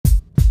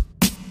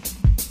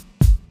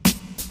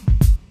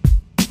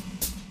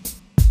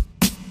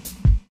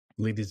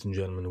Ladies and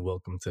gentlemen,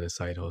 welcome to the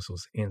Side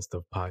Hustles and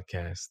Stuff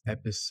podcast,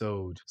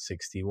 episode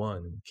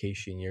 61.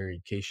 Keishi and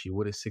Yuri. Keishi,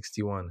 what is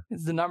 61?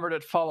 It's the number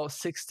that follows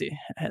 60.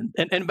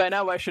 And by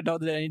now I should know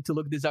that I need to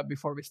look this up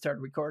before we start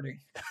recording.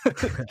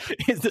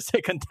 It's the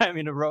second time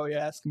in a row you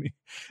ask me.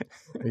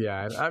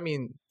 Yeah, I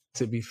mean,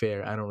 to be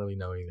fair, I don't really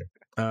know either.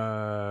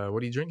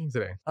 What are you drinking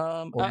today?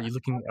 Or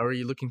are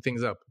you looking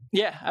things up?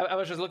 Yeah, I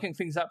was just looking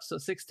things up. So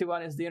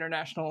 61 is the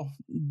international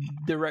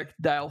direct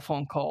dial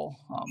phone call.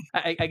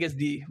 I guess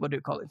what do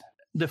you call it?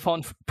 The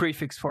phone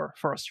prefix for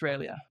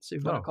Australia. So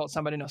if you want to call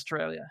somebody in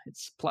Australia,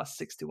 it's plus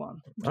 61.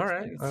 All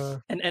right.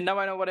 And now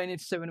I know what I need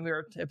to say when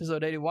we're at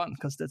episode 81,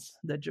 because that's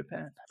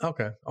Japan.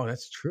 Okay. Oh,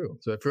 that's true.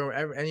 So if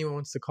anyone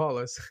wants to call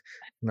us,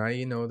 now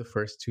you know the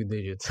first two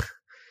digits.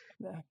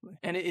 Exactly.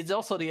 And it's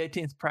also the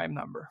 18th prime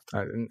number.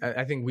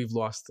 I think we've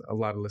lost a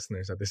lot of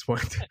listeners at this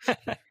point.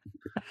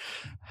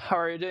 How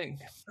are you doing?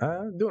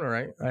 Doing all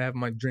right. I have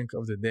my drink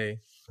of the day.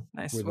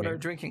 Nice. What are you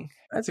drinking?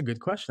 That's a good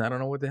question. I don't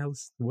know what the hell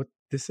what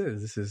this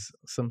is. This is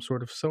some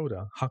sort of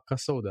soda, Hakka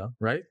soda,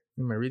 right?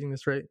 Am I reading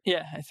this right?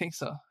 Yeah, I think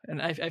so.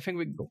 And I think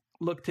we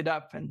looked it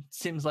up, and it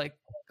seems like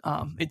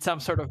it's some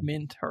sort of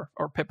mint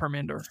or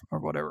peppermint or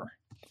whatever.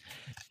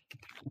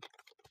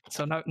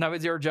 So now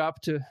it's your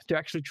job to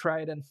actually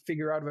try it and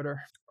figure out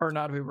whether or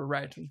not we were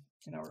right.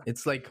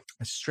 It's like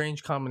a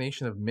strange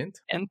combination of mint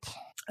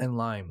and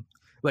lime.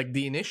 Like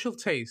the initial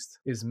taste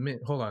is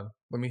mint. Hold on,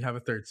 let me have a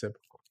third sip.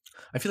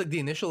 I feel like the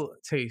initial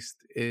taste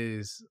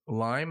is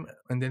lime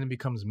and then it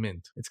becomes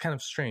mint. It's kind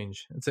of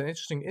strange. It's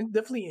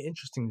definitely an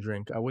interesting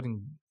drink. I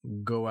wouldn't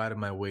go out of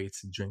my way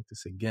to drink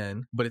this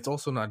again, but it's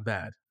also not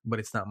bad. But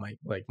it's not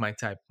my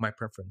type, my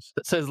preference.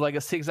 So it's like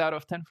a 6 out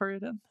of 10 for you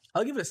then?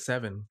 I'll give it a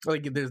 7.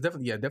 Like there's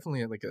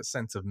definitely like a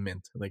sense of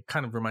mint. Like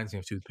kind of reminds me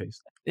of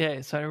toothpaste.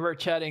 Yeah. So we were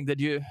chatting that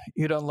you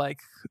don't like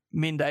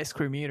mint ice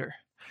cream either.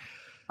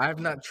 I have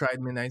not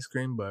tried mint ice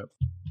cream, but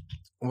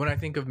when I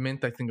think of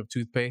mint, I think of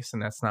toothpaste,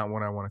 and that's not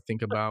what I want to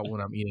think about when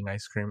I'm eating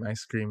ice cream.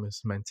 Ice cream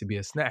is meant to be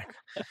a snack.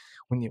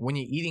 When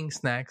you're eating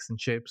snacks and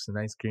chips and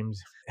ice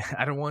creams,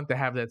 I don't want to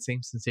have that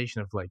same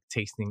sensation of like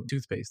tasting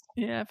toothpaste.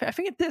 Yeah, I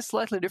think it tastes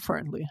slightly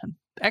differently.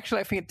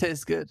 Actually, I think it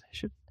tastes good. I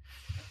should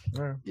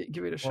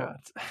give it a shot.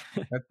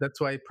 That's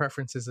why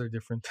preferences are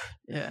different.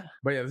 Yeah.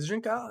 But yeah, this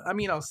drink,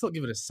 I'll still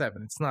give it a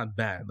 7. It's not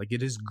bad. Like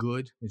it is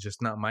good. It's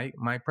just not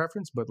my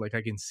preference, but like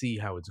I can see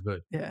how it's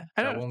good. Yeah.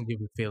 So I won't give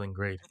it failing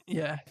grade.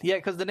 Yeah. Yeah,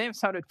 because the name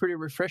sounded pretty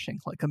refreshing,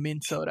 like a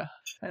mint soda.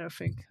 I don't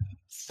think.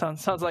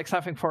 Sounds like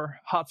something for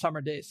hot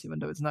summer days, even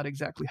though it's not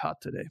exactly hot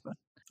today. But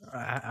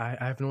I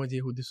have no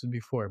idea who this would be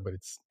for, but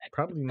it's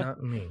probably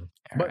not me.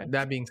 But right.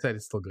 That being said,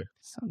 it's still good.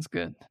 Sounds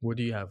good. What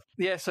do you have?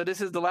 Yeah, so this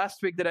is the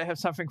last week that I have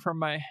something from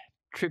my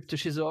trip to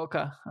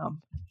Shizuoka.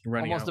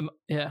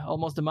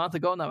 Almost a month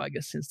ago now, I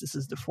guess, since this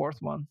is the fourth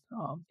one.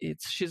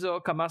 It's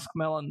Shizuoka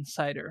Muskmelon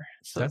Cider.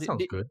 So that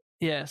sounds good.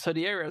 Yeah, so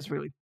the area is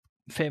really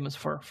famous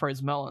for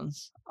its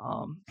melons.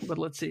 But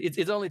let's see,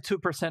 it's only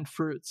 2%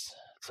 fruits.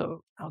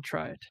 So I'll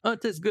try it. Oh,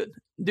 it tastes good.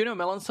 Do you know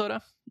melon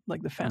soda?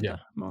 Like the Fanta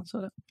melon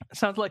soda? It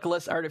sounds like a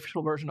less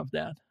artificial version of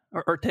that.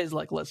 Or tastes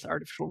like less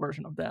artificial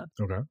version of that.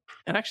 Okay.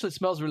 And actually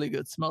smells really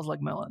good. Smells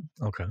like melon.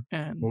 Okay.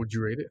 And what would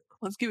you rate it?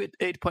 Let's give it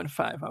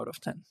 8.5 out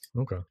of 10.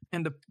 Okay.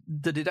 And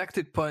the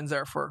deducted points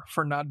are for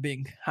not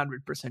being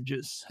 100%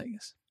 juice, I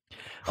guess.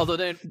 Although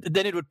then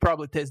it would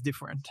probably taste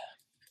different.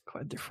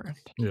 Quite different.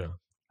 Yeah.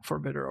 For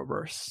better or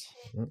worse.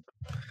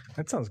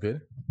 That sounds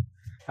good.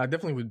 I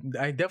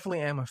definitely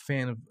am a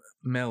fan of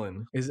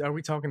melon. Are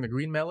we talking the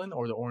green melon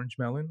or the orange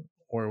melon?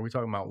 Or are we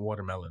talking about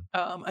watermelon?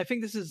 I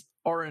think this is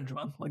orange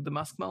one, like the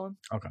muskmelon.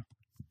 Okay.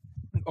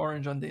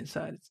 Orange on the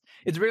inside.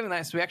 It's really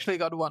nice. We actually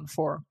got one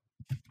for,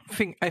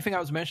 I think I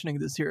was mentioning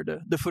this here,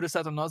 the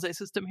Furusato Nozei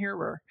system here,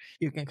 where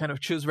you can kind of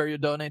choose where you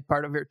donate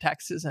part of your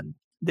taxes and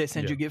they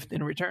send you a gift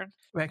in return.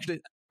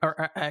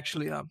 I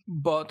actually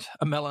bought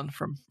a melon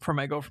from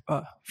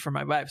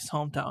my wife's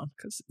hometown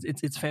because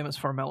it's famous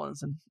for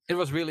melons, and it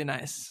was really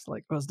nice.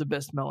 Like it was the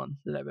best melon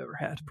that I've ever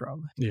had,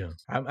 probably. Yeah,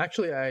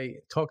 I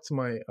talked to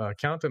my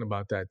accountant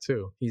about that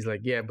too. He's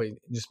like, yeah, but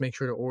just make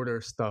sure to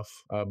order stuff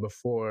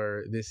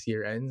before this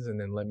year ends, and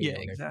then let me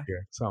know next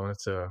year. So I wanted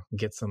to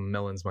get some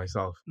melons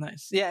myself.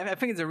 Nice. Yeah, I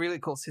think it's a really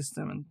cool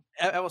system, and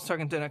I was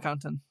talking to an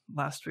accountant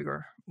last week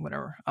or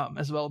whatever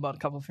as well about a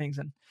couple of things,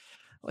 and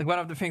like one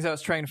of the things I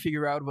was trying to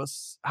figure out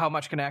was how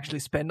much can I actually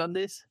spend on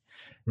this?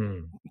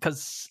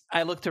 Because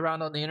I looked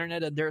around on the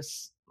internet and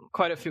there's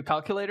quite a few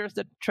calculators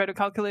that try to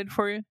calculate it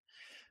for you.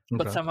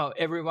 But somehow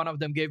every one of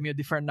them gave me a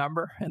different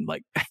number, and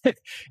like,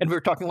 and we're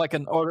talking like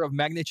an order of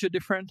magnitude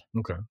different.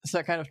 Okay. So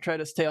I kind of tried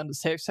to stay on the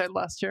safe side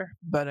last year,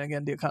 but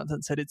again, the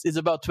accountant said it's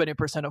about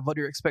 20% of what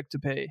you expect to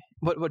pay,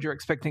 what you're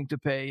expecting to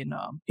pay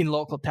in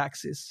local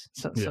taxes.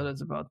 So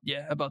that's about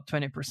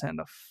 20%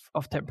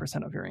 of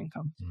 10% of your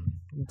income.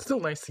 It's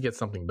still nice to get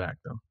something back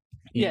though.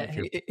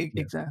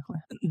 Exactly.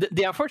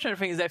 The unfortunate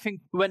thing is, I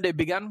think when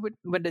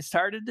they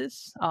started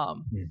this,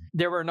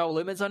 there were no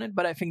limits on it.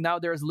 But I think now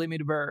there's a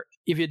limit where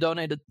if you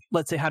donated,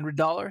 let's say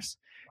 $100,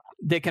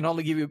 they can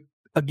only give you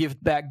a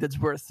gift bag that's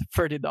worth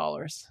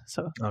 $30.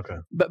 So okay,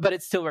 but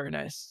it's still very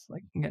nice.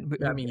 Like again,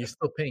 I mean, you're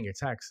still paying your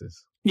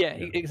taxes. Yeah,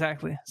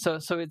 exactly. So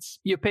it's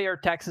you pay your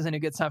taxes and you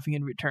get something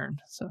in return.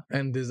 So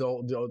and there's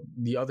all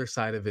the other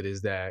side of it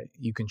is that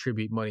you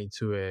contribute money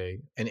to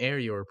an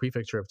area or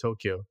prefecture of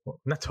Tokyo.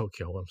 Well, not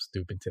Tokyo. I'm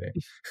stupid today.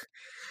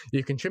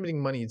 You're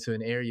contributing money to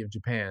an area of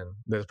Japan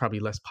that's probably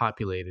less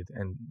populated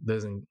and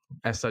doesn't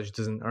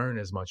earn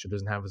as much or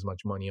doesn't have as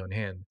much money on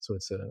hand. So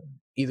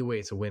either way,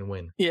 it's a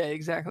win-win. Yeah,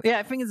 exactly. Yeah,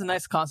 I think it's a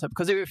nice concept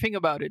because if you think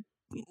about it,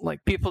 like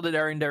people that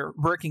are in their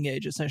working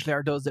age essentially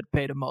are those that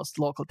pay the most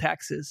local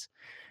taxes.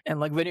 And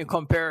like when you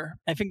compare,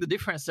 I think the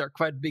differences are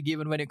quite big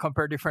even when you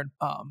compare different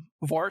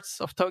wards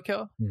of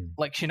Tokyo,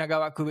 like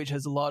Shinagawa-ku, which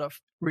has a lot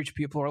of rich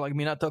people, or like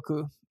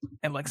Minatoku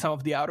and like some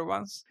of the outer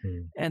ones.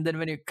 And then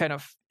when you kind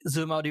of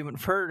zoom out even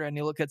further and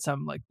you look at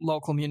some like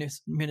local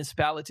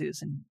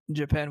municipalities in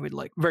Japan with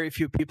like very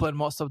few people and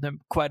most of them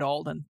quite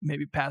old and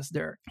maybe past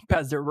their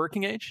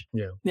working age.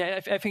 I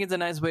think it's a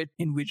nice way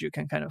in which you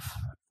can kind of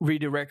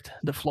redirect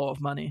the flow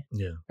of money.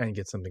 And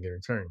get something in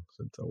return.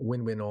 So it's a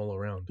win-win all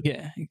around.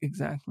 Yeah,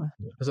 exactly.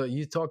 So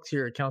you talked to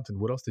your accountant.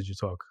 What else did you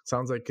talk?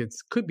 Sounds like it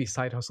could be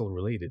side hustle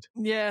related.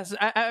 Yes,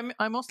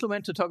 I mostly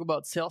went to talk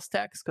about sales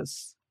tax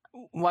because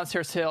once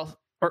your sales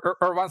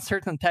or once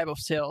certain type of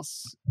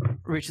sales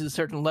reaches a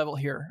certain level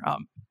here,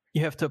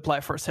 you have to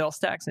apply for sales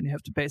tax and you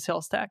have to pay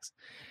sales tax.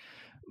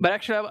 But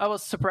actually, I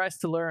was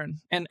surprised to learn,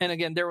 and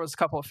again, there was a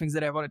couple of things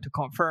that I wanted to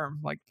confirm,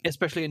 like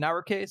especially in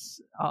our case,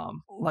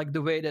 like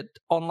the way that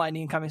online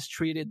income is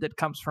treated that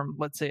comes from,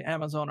 let's say,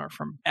 Amazon or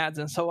from ads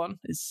and so on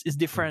is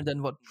different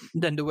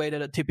than the way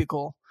that a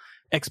typical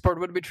export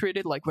would be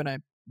treated. Like when I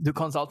do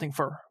consulting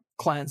for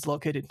clients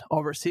located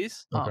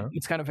overseas,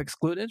 it's kind of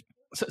excluded.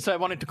 So I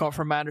wanted to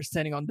confirm my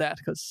understanding on that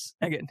because,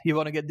 again, you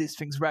want to get these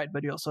things right,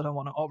 but you also don't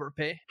want to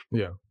overpay.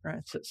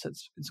 Right. So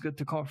it's good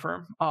to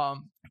confirm.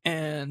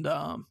 And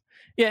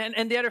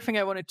the other thing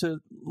I wanted to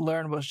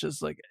learn was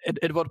just like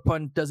at what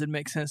point does it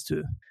make sense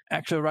to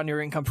actually run your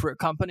income through a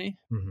company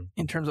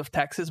in terms of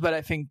taxes? But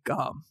I think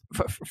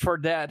for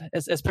that,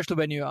 especially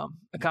when you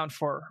account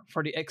for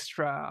the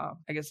extra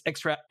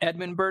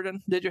admin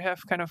burden that you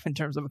have kind of in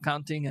terms of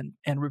accounting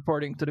and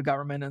reporting to the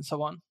government and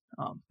so on.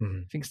 I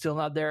think still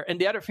not there.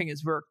 And the other thing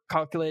is we're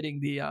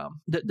calculating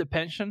the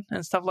pension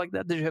and stuff like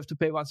that you have to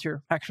pay once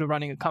you're actually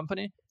running a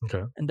company.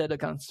 Okay. And that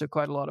accounts to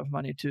quite a lot of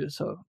money too.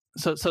 So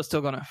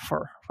still gonna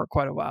for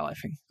quite a while, I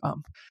think,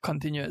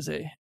 continue as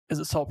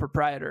a sole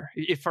proprietor,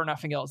 if for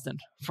nothing else than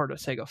for the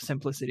sake of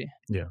simplicity.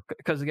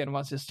 Because again,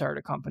 once you start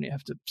a company, you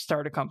have to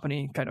start a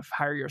company, kind of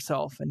hire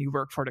yourself, and you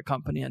work for the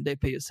company, and they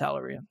pay you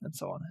salary and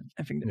so on. And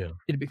I think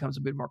it becomes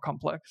a bit more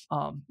complex.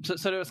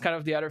 So that was kind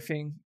of the other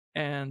thing.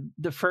 And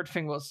the third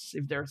thing was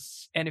if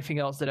there's anything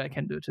else that I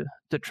can do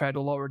to try to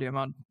lower the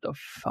amount of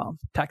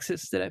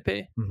taxes that I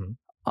pay.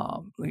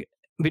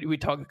 We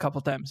talked a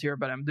couple times here,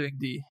 but I'm doing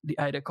the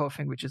iDeCo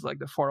thing, which is like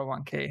the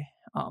 401k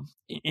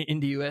in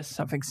the US,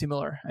 something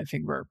similar. I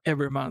think where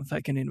every month I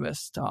can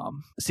invest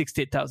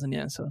 68,000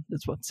 yen, so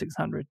that's what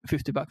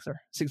 $650 or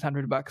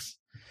 $600,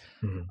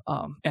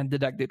 and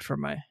deduct it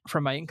from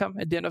my income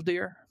at the end of the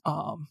year.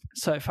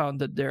 So I found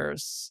that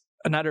there's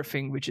another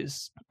thing, which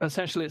is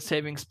essentially a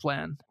savings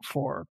plan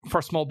for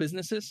small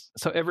businesses.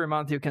 So every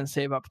month you can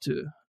save up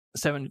to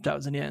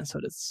 70,000 yen.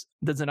 So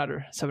that's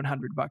another $700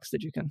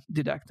 that you can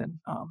deduct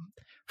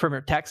from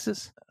your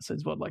taxes. So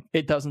it's like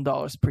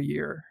 $8,000 per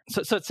year.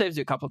 So it saves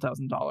you a couple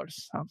 $1,000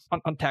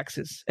 on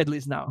taxes, at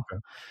least now.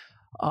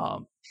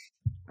 Okay.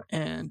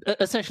 And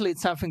essentially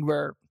it's something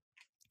where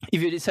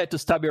if you decide to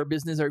stop your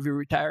business or if you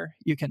retire,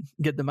 you can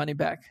get the money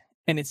back,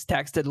 and it's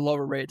taxed at a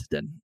lower rate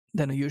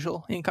than a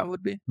usual income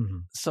would be.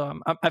 So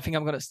I think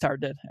I'm going to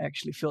start that. I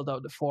actually filled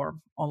out the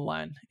form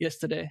online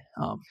yesterday.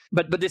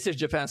 But this is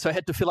Japan, so I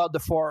had to fill out the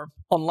form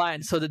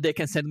online so that they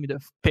can send me the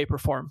paper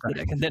form that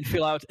I can then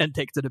fill out and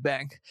take to the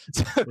bank.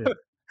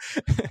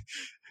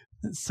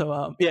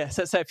 So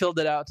I filled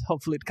it out.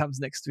 Hopefully it comes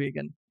next week,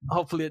 and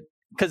hopefully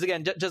because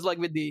again, just like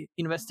with the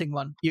investing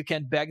one, you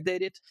can't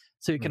backdate it,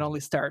 so you can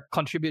only start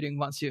contributing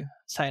once you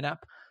sign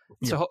up.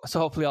 So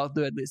hopefully I'll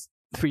do at least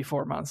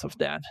 3-4 months of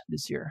that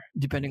this year,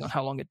 depending on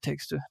how long it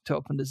takes to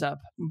open this up.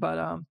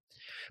 But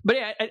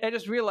yeah, I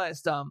just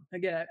realized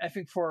again, I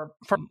think for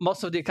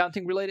most of the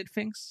accounting related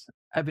things,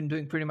 I've been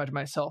doing pretty much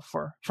myself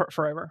for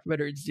forever,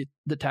 whether it's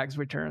the tax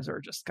returns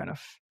or just kind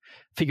of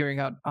figuring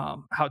out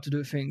how to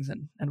do things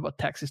and what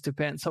taxes to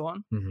pay and so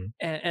on.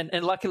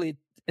 And luckily,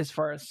 as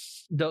far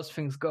as those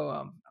things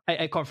go,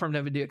 I confirmed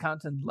that with the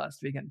accountant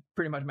last week, and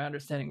pretty much my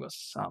understanding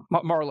was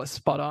more or less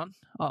spot on.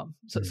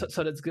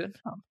 So that's good.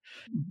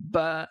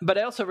 But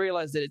I also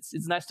realized that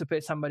it's nice to pay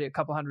somebody a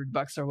couple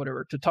 $100 or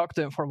whatever to talk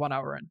to them for 1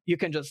 hour, and you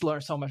can just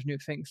learn so much new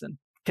things and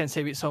can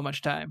save you so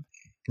much time.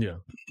 I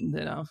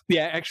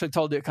actually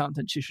told the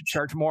accountant she should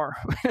charge more.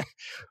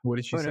 What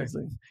did she say?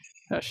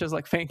 She was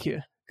like, "Thank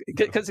you,"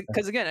 because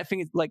again, I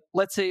think it's like,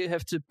 let's say you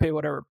have to pay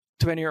whatever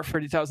 $20,000 or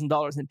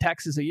 $30,000 in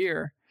taxes a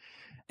year,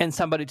 and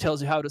somebody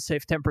tells you how to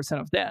save 10%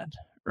 of that,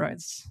 right?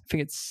 I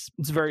think it's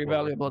very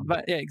valuable.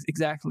 But yeah,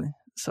 exactly.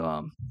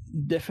 So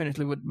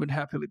definitely would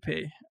happily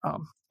pay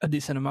a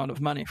decent amount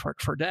of money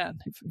for that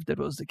if that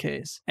was the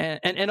case.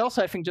 And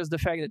also I think just the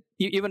fact that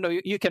even though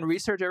you can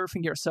research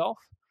everything yourself,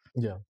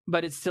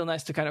 but it's still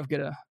nice to kind of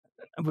get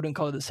I wouldn't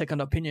call it a second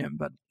opinion,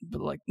 but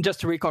like just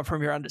to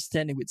reconfirm your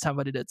understanding with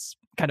somebody that's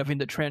kind of in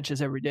the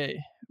trenches every day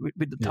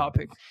with the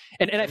topic.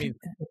 And I think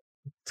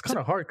it's kind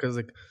of hard because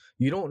like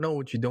you don't know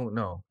what you don't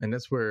know, and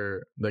that's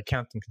where the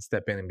accountant can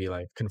step in and be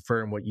like,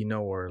 confirm what you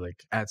know, or like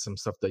add some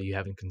stuff that you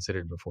haven't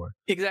considered before.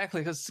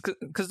 Exactly,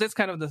 because that's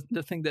kind of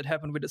the thing that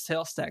happened with the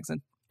sales tax.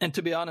 And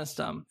to be honest,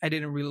 I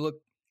didn't really look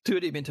too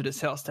deep into the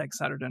sales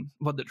tax other than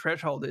what the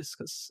threshold is,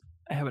 because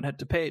I haven't had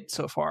to pay it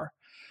so far.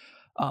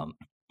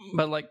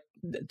 But like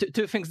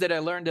two things that I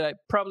learned that I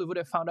probably would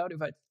have found out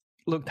if I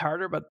looked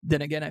harder, but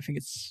then again, I think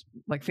it's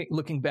like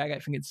looking back, I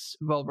think it's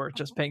well worth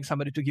just paying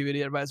somebody to give you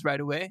the advice right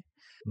away.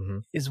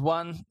 Is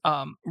one,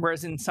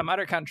 whereas in some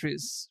other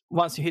countries,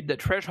 once you hit the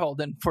threshold,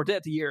 then for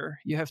that year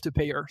you have to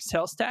pay your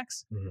sales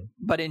tax.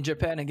 But in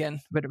Japan,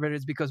 again, whether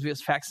it's because we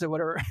use fax or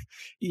whatever,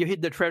 you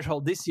hit the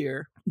threshold this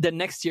year, then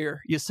next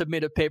year you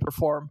submit a paper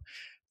form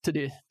to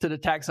the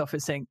tax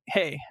office saying,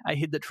 hey, I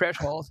hit the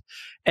threshold,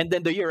 and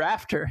then the year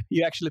after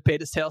you actually pay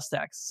the sales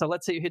tax. So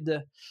let's say you hit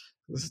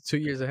this is 2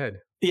 years ahead.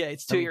 Yeah,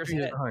 it's 2 years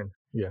ahead. Behind.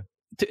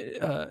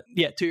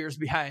 2 years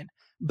behind.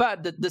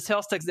 But the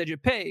sales tax that you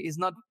pay is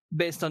not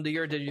based on the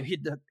year that you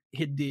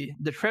hit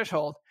the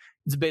threshold.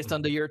 It's based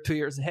on the year 2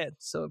 years ahead.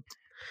 So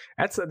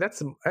that's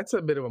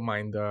a bit of a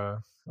mind.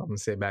 I'm gonna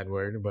say a bad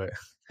word, but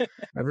it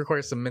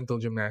requires some mental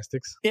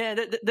gymnastics. Yeah,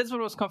 that's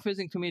what was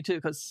confusing to me too,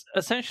 because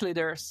essentially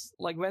there's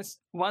like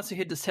once you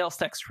hit the sales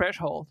tax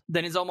threshold,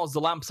 then it's almost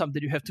the lump sum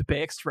that you have to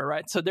pay extra,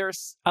 right? So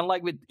there's,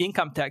 unlike with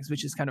income tax,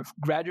 which is kind of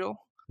gradual,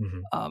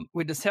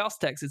 with the sales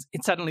tax,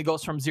 it suddenly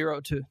goes from zero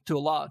to a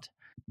lot.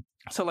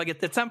 So like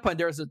at some point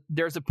there's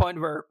a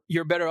point where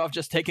you're better off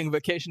just taking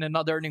vacation and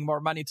not earning more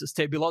money to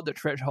stay below the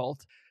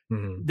threshold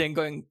than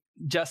going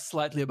just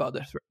slightly above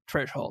the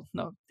threshold.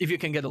 Now, if you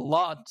can get a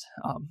lot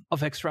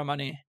of extra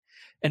money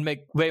and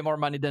make way more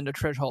money than the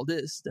threshold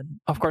is, then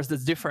of course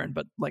that's different.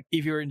 But like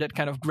if you're in that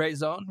kind of gray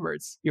zone where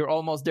you're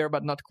almost there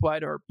but not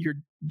quite, or you're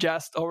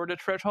just over the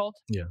threshold,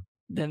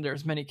 then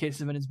there's many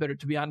cases when it's better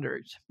to be under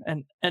it.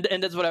 And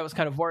that's what I was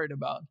kind of worried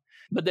about.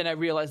 But then I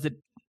realized that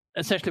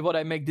essentially what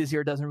I make this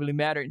year doesn't really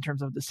matter in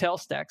terms of the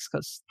sales tax,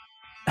 because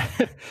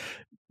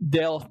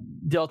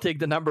they'll take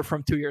the number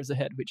from 2 years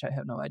ahead, which I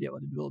have no idea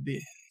what it will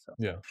be.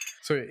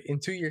 So in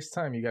 2 years'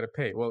 time, you got to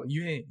pay. Well,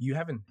 you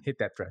haven't hit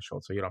that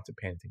threshold, so you don't have to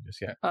pay anything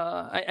just yet.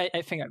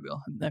 I think I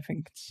will. I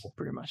think it's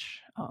pretty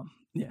much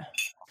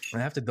I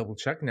have to double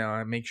check now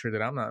and make sure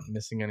that I'm not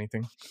missing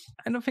anything.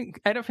 I don't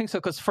think so,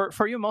 because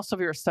for you most of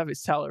your stuff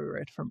is salary,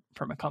 right,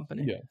 from a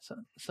company.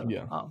 So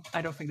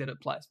I don't think that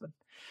applies, but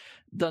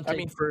I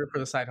mean for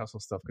the side hustle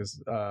stuff,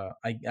 because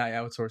I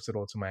outsourced it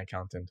all to my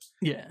accountant.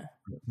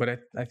 But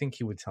I think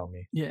he would tell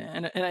me.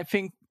 And I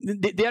think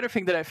the other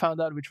thing that I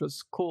found out, which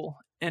was cool,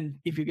 and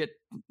if you get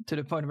to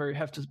the point where you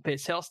have to pay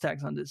sales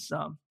tax on this,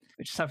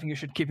 which is something you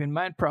should keep in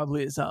mind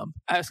probably, is I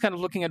was kind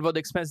of looking at what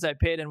expenses I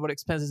paid and what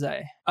expenses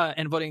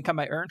and what income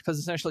I earned, because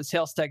essentially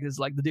sales tax is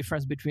like the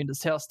difference between the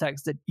sales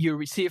tax that you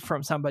receive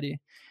from somebody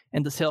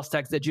and the sales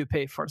tax that you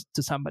pay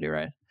to somebody,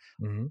 right?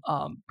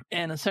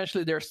 And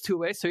essentially there's two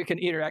ways. So you can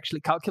either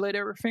actually calculate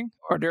everything,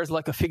 or there's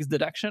like a fixed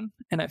deduction.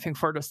 And I think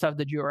for the stuff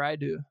that you or I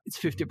do, it's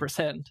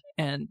 50%.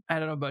 And I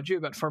don't know about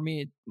you, but for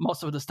me,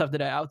 most of the stuff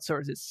that I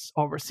outsource is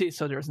overseas,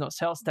 so there's no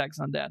sales tax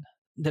on that.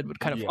 That would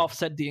kind of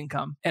offset the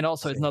income. And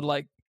also it's not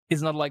like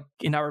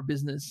in our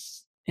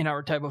business, in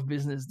our type of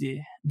business,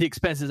 the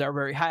expenses are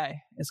very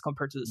high as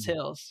compared to the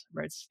sales,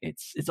 right?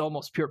 It's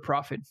almost pure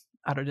profit,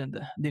 other than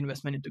the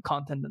investment into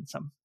content and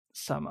some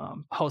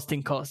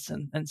hosting costs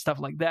and stuff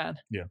like that.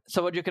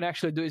 So what you can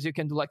actually do is you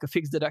can do like a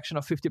fixed deduction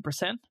of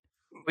 50%,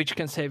 which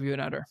can save you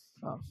another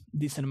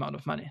decent amount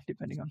of money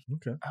depending on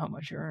how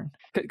much you earn.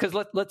 Because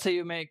let's say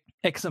you make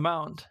X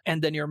amount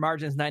and then your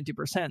margin is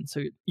 90%,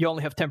 so you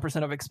only have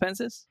 10% of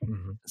expenses.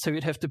 So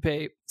you'd have to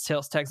pay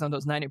sales tax on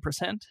those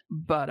 90%,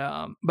 but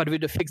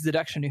with the fixed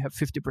deduction you have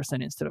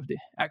 50% instead of the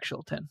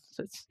actual 10.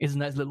 So it's a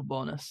nice little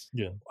bonus.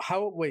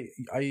 Wait,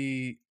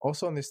 I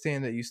also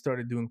understand that you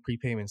started doing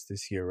prepayments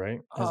this year, right?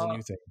 As a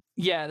new thing.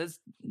 Yeah,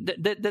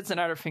 that's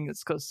another thing.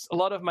 It's because a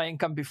lot of my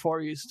income before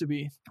used to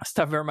be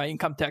stuff where my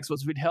income tax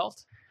was withheld.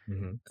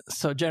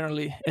 So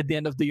generally at the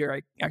end of the year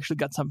I actually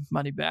got some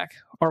money back,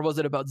 or was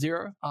it about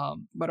zero?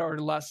 But over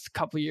the last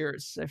couple of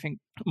years, I think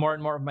more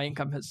and more of my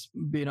income has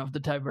been of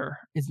the type where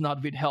it's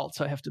not withheld,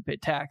 so I have to pay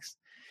tax.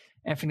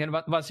 And I think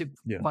that once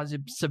you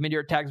submit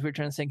your tax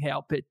return saying, hey,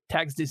 I'll pay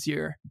tax this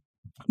year,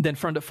 then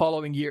from the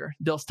following year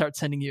they'll start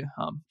sending you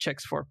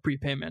checks for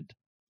prepayment.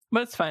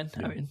 But it's fine.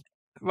 I mean,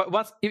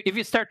 if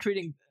you start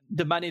treating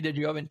the money that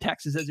you owe in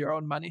taxes as your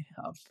own money,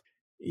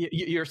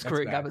 you're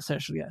screwing up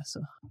essentially.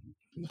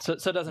 So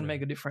it doesn't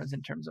make a difference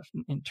in terms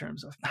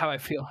of how I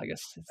feel, I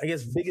guess. I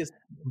guess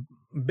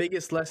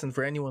biggest lesson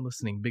for anyone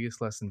listening,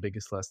 biggest lesson,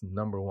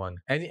 number one,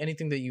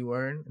 anything that you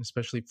earn,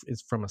 especially if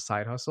it's from a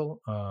side hustle,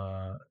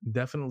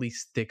 definitely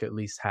stick at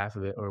least half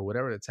of it or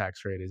whatever the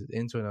tax rate is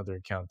into another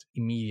account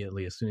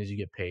immediately as soon as you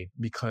get paid,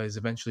 because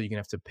eventually you're gonna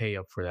have to pay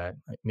up for that,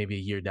 like maybe a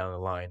year down the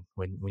line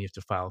when you have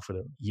to file for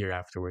the year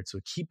afterwards. So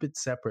keep it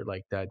separate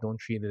like that. Don't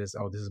treat it as,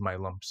 oh, this is my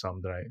lump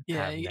sum that I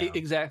have now.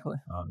 Exactly.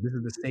 This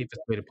is the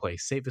safest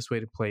way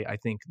to play. I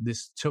think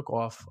this took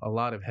off a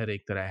lot of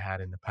headache that I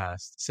had in the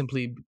past.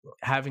 Simply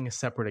having a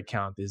separate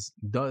account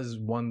does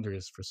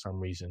wonders for some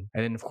reason.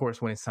 And then of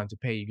course when it's time to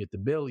pay, you get the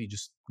bill, you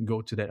just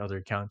go to that other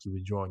account, you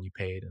withdraw and you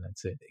pay it, and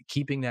that's it.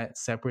 Keeping that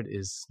separate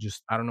is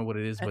just, I don't know what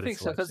it is, but I think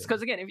it's so,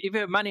 because again, if you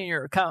have money in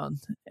your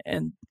account,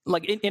 and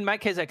like in my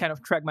case, I kind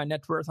of track my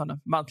net worth on a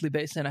monthly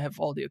basis, and I have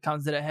all the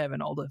accounts that I have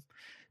and all the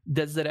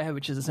debts that I have,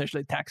 which is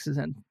essentially taxes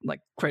and like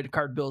credit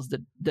card bills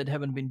that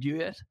haven't been due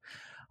yet.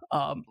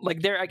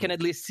 Like there I can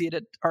at least see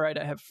that, all right,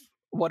 I have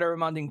whatever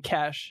amount in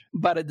cash,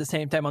 but at the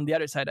same time on the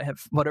other side I have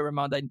whatever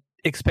amount I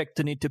expect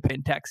to need to pay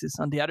in taxes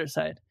on the other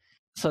side.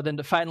 So then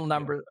the final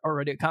number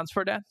already accounts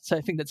for that. So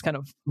I think that's kind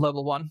of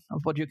level one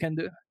of what you can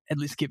do. At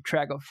least keep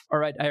track of, all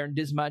right, I earned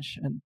this much,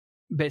 and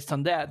based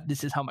on that,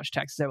 this is how much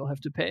taxes I will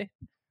have to pay.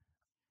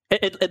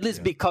 At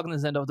least be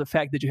cognizant of the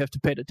fact that you have to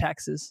pay the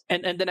taxes.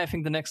 And then I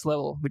think the next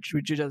level, which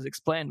you just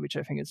explained, which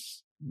I think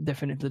is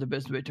definitely the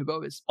best way to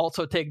go, is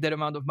also take that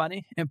amount of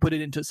money and put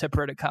it into a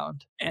separate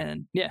account.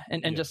 And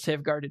just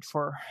safeguard it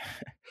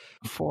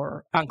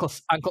for Uncle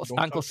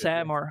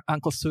Sam or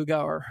Uncle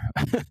Suga or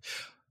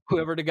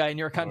whoever the guy in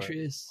your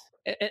country is.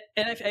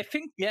 And I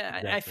think,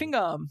 I think,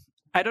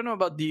 I don't know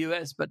about the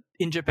US, but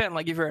in Japan,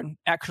 like if you're an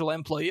actual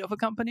employee of a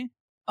company,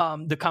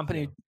 the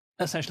company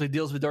essentially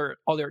deals with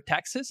all their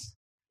taxes.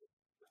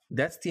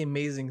 That's the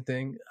amazing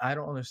thing. I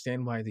don't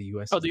understand why the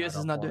U.S. the U.S.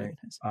 is not doing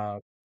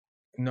it.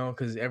 No,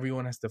 because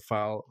everyone has to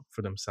file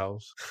for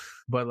themselves.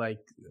 But like,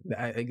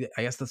 I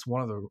guess that's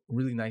one of the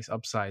really nice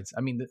upsides.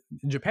 I mean,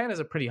 Japan has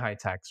a pretty high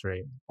tax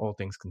rate, all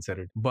things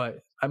considered. But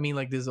I mean,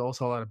 like, there's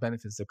also a lot of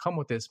benefits that come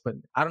with this. But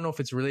I don't know if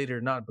it's related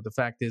or not. But the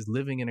fact is,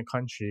 living in a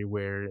country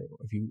where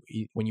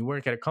when you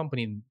work at a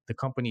company, the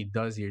company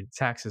does your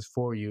taxes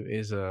for you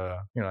is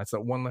it's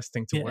one less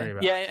thing to worry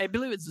about. Yeah, I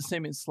believe it's the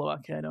same in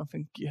Slovakia. I don't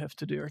think you have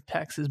to do your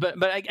taxes.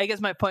 But I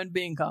guess my point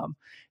being,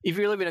 if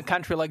you live in a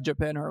country like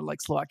Japan or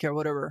like Slovakia or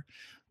whatever,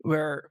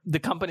 where the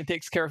company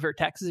takes care of your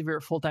taxes if you're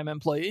a full-time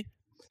employee,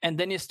 and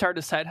then you start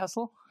a side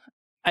hustle,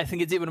 I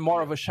think it's even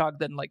more of a shock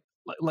than like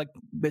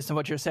based on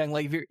what you're saying.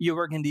 Like if you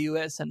work in the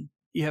US and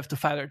you have to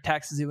file your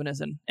taxes even as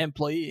an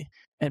employee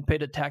and pay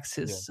the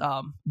taxes,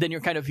 then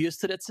you're kind of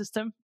used to that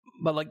system.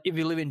 But like if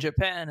you live in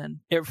Japan and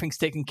everything's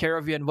taken care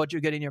of you and what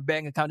you get in your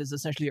bank account is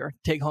essentially your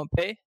take-home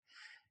pay,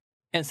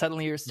 and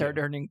suddenly you start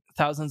earning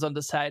thousands on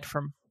the side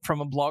from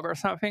a blog or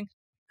something,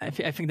 I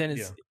think then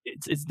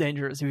it's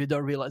dangerous if you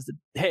don't realize that,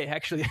 hey,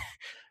 actually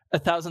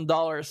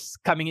 $1,000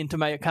 coming into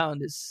my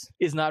account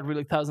is not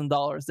really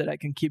 $1,000 that I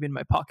can keep in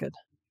my pocket.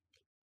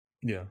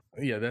 Yeah,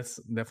 that's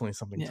definitely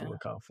something to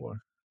look out for.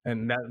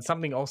 And that's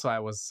something also I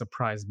was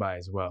surprised by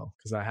as well,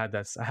 because I had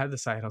the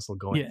side hustle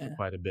going for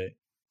quite a bit.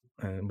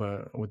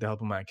 But with the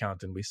help of my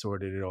accountant, we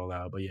sorted it all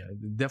out. But yeah,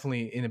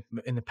 definitely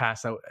in the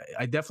past,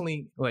 I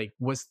definitely like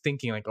was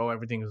thinking like, oh,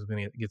 everything is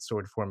going to get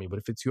sorted for me. But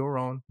if it's your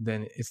own,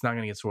 then it's not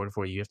going to get sorted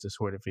for you. You have to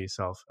sort it for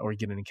yourself or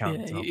get an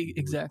accountant. Yeah,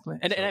 exactly.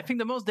 And I think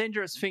the most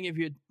dangerous thing if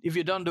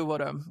you don't do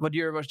what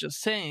you were just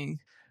saying,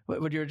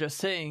 what you're just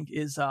saying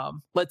is,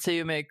 let's say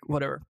you make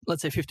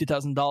let's say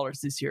 $50,000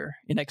 this year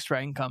in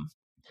extra income,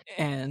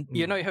 and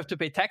you have to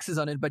pay taxes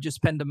on it, but you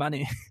spend the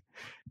money.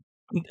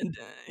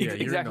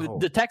 Exactly.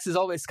 The taxes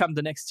always come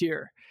the next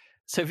year.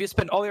 So if you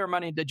spend all your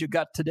money that you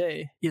got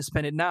today, you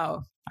spend it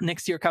now.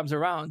 Next year comes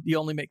around, you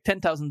only make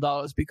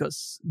 $10,000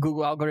 because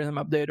Google algorithm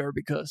update or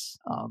because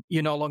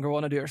you no longer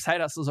want to do your side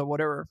hustles or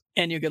whatever,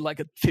 and you get like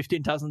a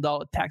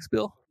 $15,000 tax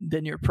bill,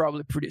 then you're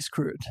probably pretty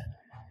screwed.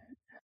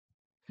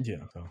 Yeah,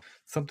 so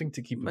something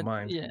to keep in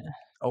mind. Yeah,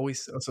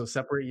 always also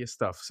separate your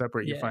stuff,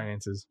 separate your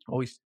finances.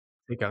 Always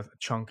take a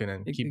chunk and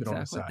then keep it on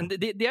the side. And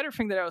the other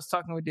thing that I was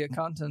talking with the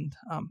accountant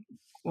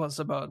was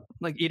about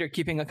like either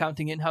keeping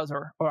accounting in-house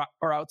or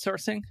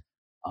outsourcing.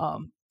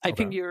 I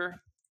think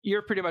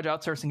you're pretty much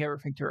outsourcing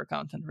everything to your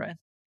accountant, right?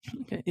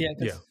 Okay.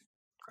 Yeah.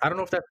 I don't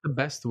know if that's the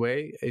best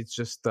way. It's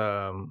just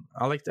I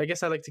like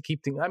to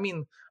keep things. I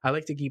mean, I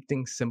like to keep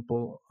things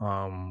simple.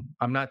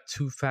 I'm not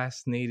too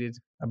fascinated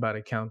about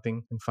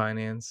accounting and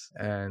finance,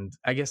 and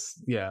I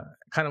guess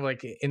kind of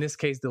like in this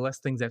case, the less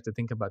things I have to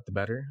think about, the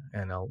better.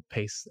 And I'll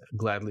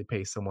gladly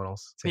pay someone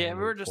else. We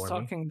were just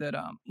talking that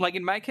like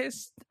in my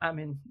case, I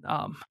mean,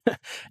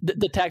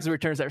 the tax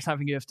returns are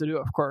something you have to do,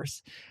 of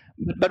course,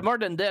 but more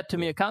than that, to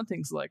me,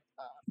 accounting's like.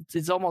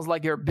 It's almost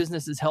like your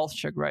business's health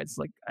check, right? It's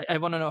like I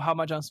want to know how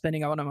much I'm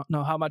spending. I want to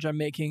know how much I'm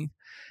making.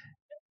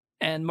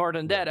 And more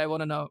than that, I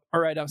want to know, all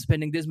right, I'm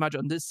spending this much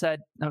on this side.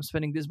 I'm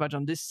spending this much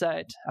on this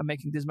side. I'm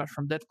making this much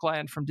from that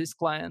client, from this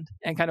client,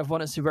 and kind of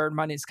want to see where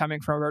money is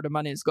coming from, where the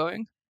money is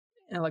going.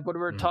 And like what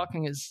we're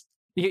talking is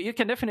you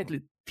can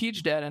definitely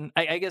teach that, and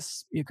I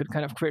guess you could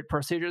kind of create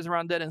procedures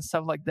around that and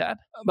stuff like that.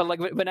 But like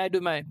when I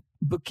do my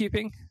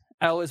bookkeeping,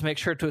 I always make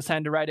sure to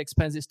assign the right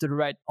expenses to the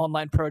right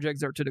online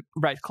projects or to the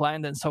right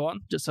client and so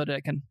on, just so that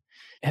I can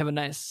have a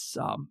nice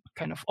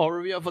kind of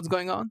overview of what's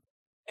going on.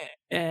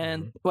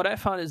 And what I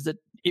found is that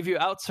if you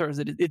outsource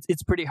it,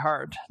 it's pretty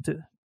hard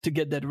to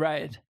get that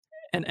right.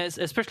 And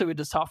especially with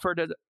the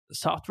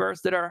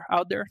softwares that are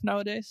out there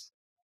nowadays,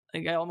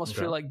 like I almost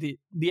feel like the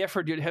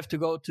effort you'd have to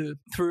go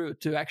through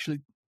to actually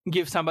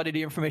give somebody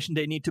the information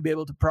they need to be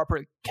able to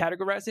properly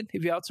categorize it.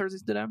 If you outsource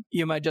it to them,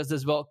 you might just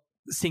as well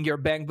sync your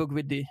bank book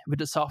with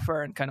the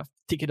software and kind of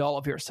tick it all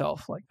of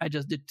yourself. Like I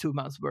just did 2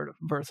 months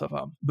worth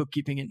of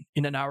bookkeeping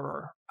in an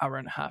hour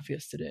and a half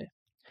yesterday.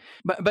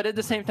 But at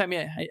the same time,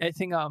 yeah, I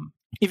think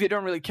if you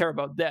don't really care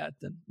about that,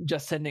 then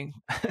just sending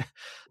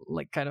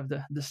like kind of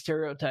the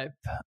stereotype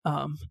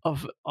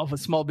of a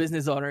small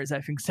business owner is, I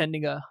think,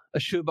 sending a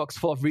shoebox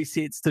full of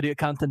receipts to the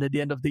accountant at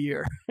the end of the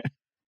year.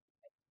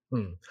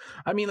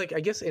 I mean, like,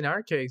 I guess in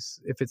our case,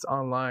 if it's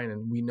online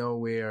and we know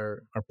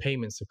where our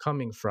payments are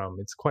coming from,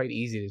 it's quite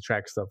easy to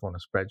track stuff on a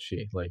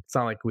spreadsheet. Like, it's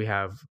not like we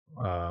have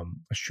a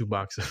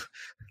shoebox of,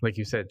 like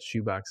you said,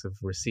 shoebox of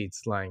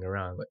receipts lying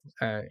around.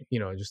 Like,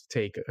 just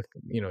take,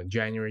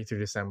 January through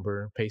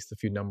December, paste a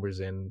few numbers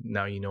in.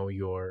 Now you know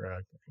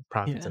your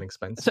profits and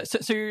expenses.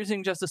 So you're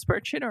using just a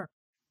spreadsheet, or?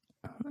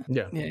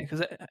 Yeah. Yeah,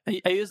 because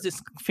I use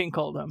this thing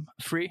called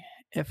Free,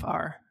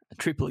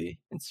 FREE.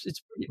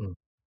 It's pretty.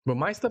 But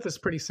my stuff is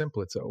pretty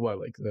simple. It's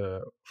like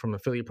from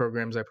affiliate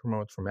programs I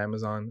promote, from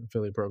Amazon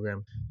affiliate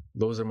program.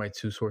 Those are my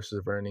 2 sources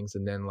of earnings,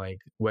 and then like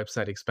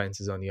website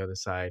expenses on the other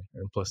side,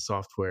 and plus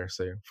software,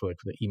 so for like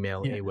the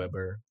email,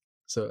 Aweber.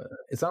 So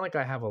it's not like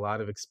I have a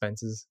lot of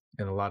expenses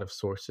and a lot of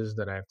sources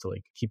that I have to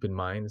like keep in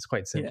mind. It's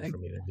quite simple for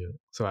me to do it.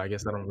 So I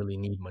guess I don't really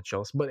need much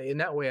else. But in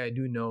that way, I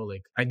do know,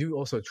 like, I do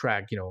also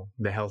track,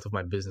 the health of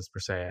my business per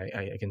se.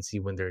 I can see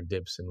when there are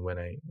dips and when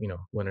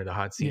when are the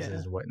hot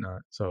seasons and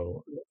whatnot.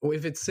 So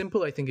if it's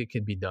simple, I think it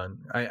could be done.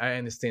 I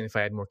understand if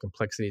I add more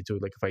complexity to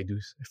it, like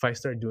if I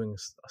start doing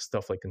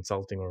stuff like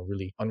consulting or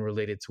really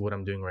unrelated to what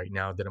I'm doing right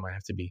now, then it might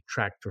have to be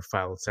tracked or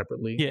filed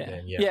separately.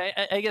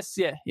 I guess,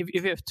 if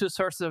you have 2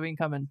 sources of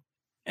income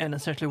and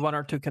essentially 1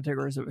 or 2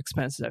 categories of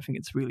expenses, I think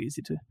it's really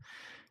easy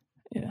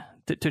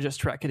to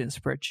just track it in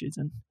spreadsheets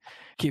and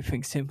keep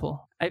things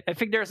simple. I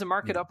think there's a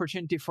market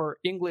opportunity for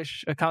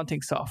English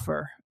accounting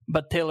software,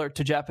 but tailored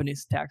to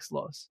Japanese tax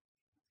laws.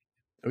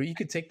 Oh, you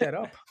could take that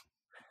up.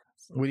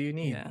 What do you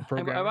need? Yeah.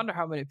 I wonder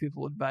how many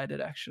people would buy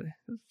it, actually.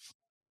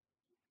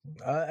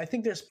 I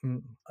think there's,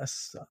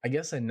 I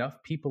guess,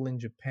 enough people in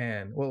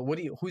Japan. Well,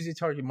 who's your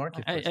target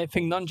market? I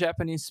think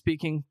non-Japanese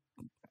speaking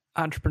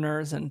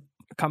entrepreneurs and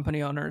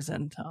company owners,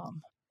 and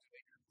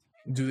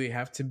do they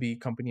have to be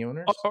company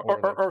owners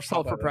or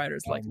sole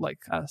proprietors like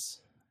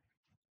us?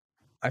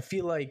 I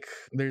feel like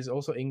there's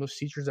also English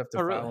teachers that have to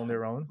file on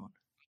their own.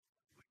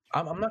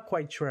 I'm not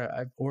quite sure,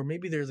 or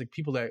maybe there's like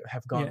people that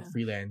have gone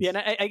freelance. Yeah,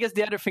 and I guess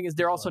the other thing is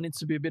there also needs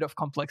to be a bit of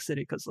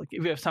complexity, because like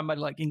if you have somebody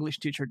like English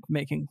teacher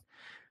making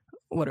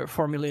whatever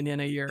 4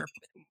 million a year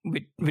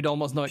with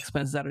almost no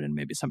expenses other than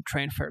maybe some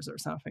train fares or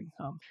something,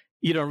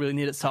 you don't really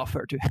need a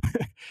software to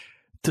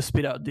to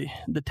spit out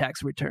the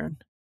tax return.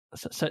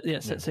 So I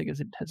guess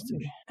it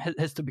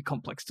has to be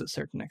complex to a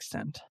certain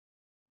extent.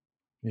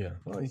 Yeah,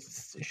 well, you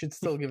should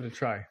still give it a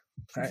try.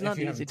 It's not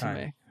easy to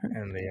make.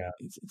 And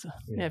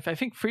if I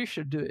think Free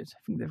should do it. I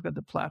think they've got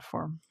the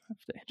platform if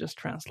they just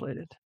translate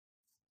it.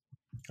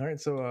 All right,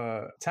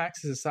 so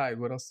taxes aside,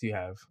 what else do you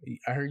have?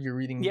 I heard you're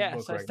reading the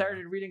book so I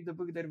started reading the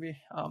book that we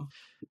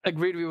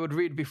agreed we would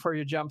read before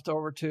you jumped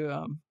over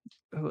to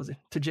who was it?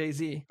 To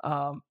Jay-Z.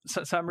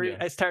 So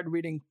I started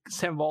reading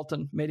Sam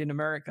Walton, Made in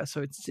America.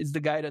 So it's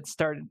the guy that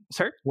started.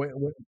 Sir?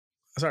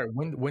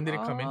 When did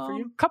it come in for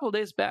you? A couple of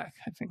days back,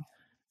 I think.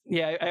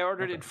 Yeah, I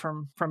ordered it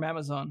from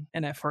Amazon,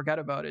 and I forgot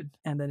about it,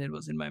 and then it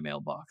was in my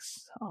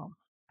mailbox.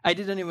 I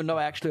didn't even know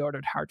I actually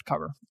ordered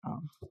hardcover.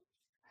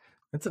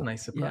 That's a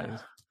nice surprise.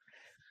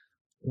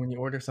 When you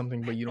order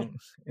something, but you don't,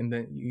 and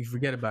then you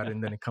forget about it,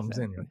 and then it comes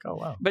in. You're like, oh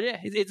wow! But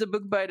yeah, it's a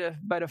book by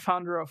the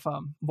founder of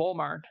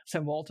Walmart,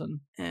 Sam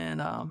Walton,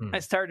 and I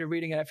started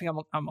reading it. I think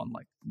I'm on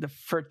like the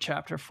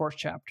 4th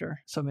chapter,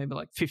 so maybe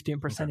like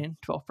 15% in,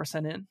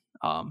 12% in.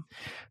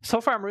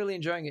 So far, I'm really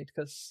enjoying it,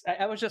 because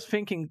I was just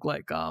thinking,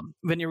 like,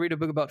 when you read a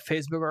book about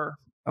Facebook or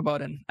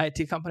about an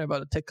IT company,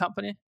 about a tech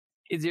company,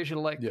 it's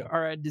usually like, all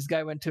right, this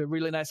guy went to a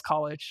really nice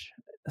college,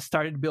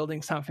 started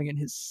building something in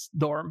his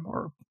dorm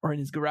or in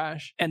his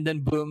garage, and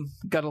then boom,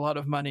 got a lot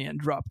of money and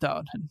dropped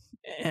out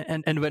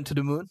and went to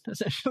the moon,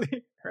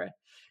 essentially, right?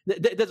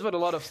 That's what a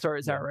lot of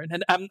stories are, right?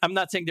 And I'm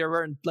not saying there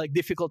weren't like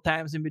difficult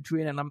times in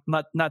between, and I'm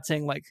not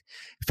saying like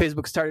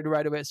Facebook started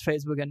right away as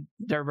Facebook and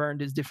there weren't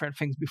these different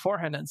things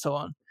beforehand and so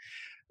on.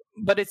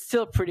 But it's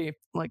still pretty,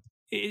 like,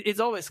 it's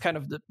always kind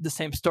of the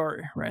same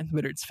story, right?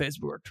 Whether it's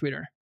Facebook or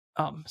Twitter,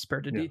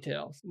 spare the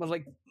details. But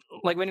like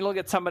when you look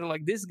at somebody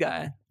like this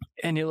guy,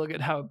 and you look at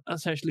how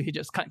essentially he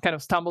just kind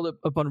of stumbled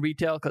upon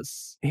retail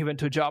because he went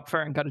to a job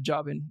fair and got a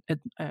job at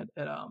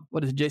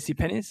what is it,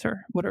 JCPenney's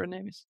or whatever her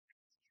name is?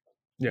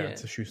 Yeah,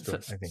 it's a shoe store, I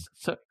think.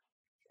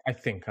 I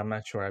think. I'm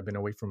not sure. I've been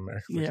away from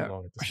America for too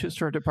long. Shoe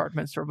store,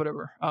 department store,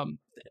 whatever.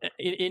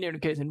 In any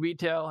case, in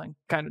retail, and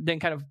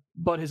kind of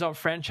bought his own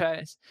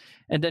franchise,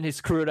 and then he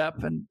screwed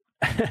up. And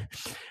I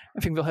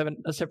think we'll have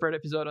a separate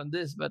episode on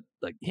this. But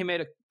like he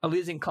made a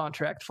leasing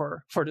contract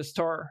for the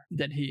store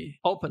that he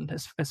opened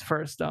as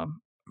first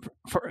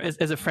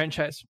as a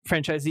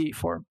franchisee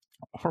for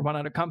one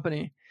other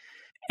company,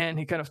 and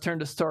he kind of turned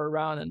the store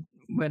around and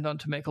went on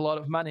to make a lot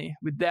of money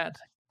with that,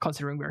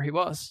 considering where he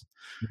was.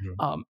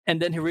 Mm-hmm. And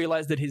then he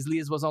realized that his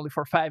lease was only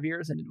for 5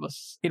 years, and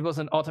it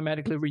wasn't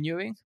automatically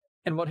renewing.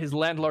 And what his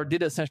landlord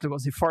did essentially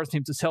was he forced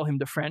him to sell him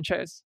the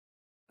franchise.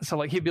 So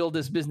like he built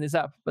this business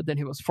up, but then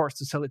he was forced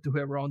to sell it to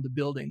whoever owned the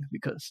building,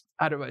 because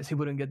otherwise he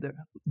wouldn't get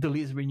the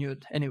lease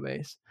renewed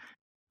anyways.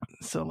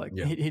 So like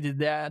he did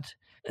that,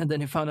 and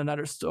then he found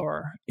another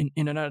store in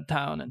another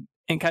town,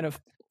 and kind of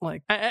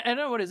like I don't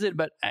know what is it,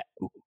 but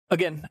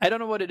again, I don't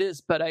know what it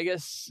is, but I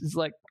guess it's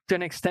like to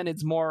an extent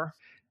it's more.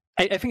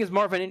 I think it's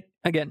more of to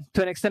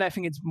an extent, I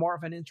think it's more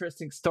of an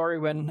interesting story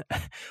when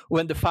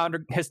the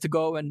founder has to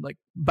go and like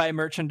buy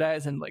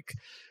merchandise and like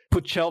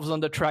put shelves on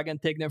the truck and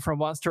take them from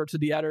one store to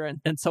the other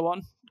and so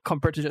on,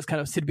 compared to just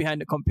kind of sit behind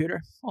the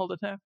computer all the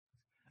time.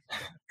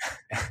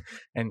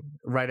 And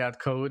write out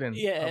code and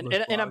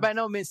and I'm by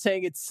no means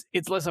saying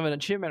it's less of an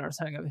achievement or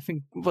something. I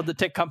think what the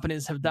tech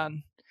companies have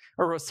done,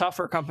 or what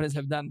software companies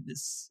have done,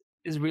 is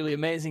really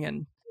amazing,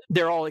 and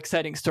they're all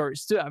exciting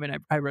stories too. I mean,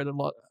 I read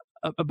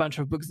a bunch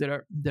of books that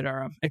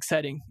are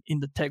exciting in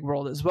the tech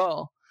world as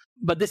well,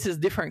 but this is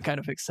different kind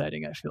of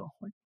exciting. I feel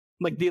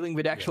like dealing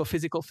with actual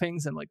physical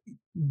things and like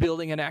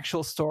building an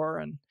actual store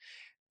and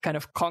kind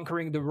of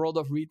conquering the world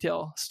of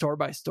retail store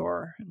by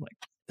store, and like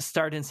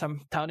start in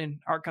some town in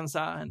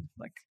Arkansas, and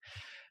like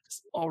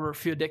over a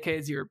few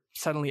decades you're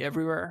suddenly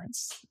everywhere.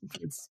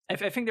 I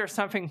think there's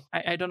something,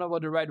 I don't know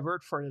what the right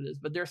word for it is,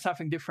 but there's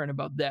something different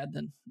about that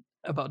than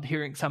about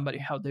hearing somebody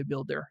how they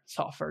build their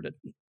software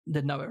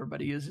that now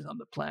everybody uses on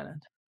the planet.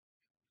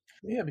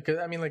 Yeah, because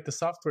I mean, like the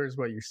software is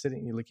what you're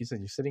sitting, like you said,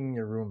 you're sitting in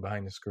your room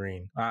behind the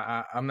screen.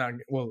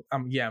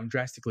 I'm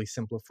drastically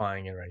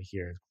simplifying it right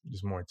here.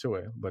 There's more to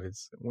it, but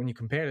it's when you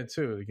compare it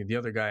to like, the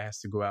other guy has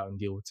to go out and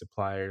deal with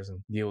suppliers and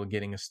deal with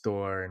getting a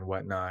store and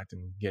whatnot,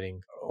 and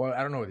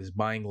I don't know what it is,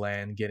 buying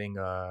land, getting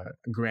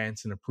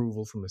grants and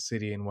approval from the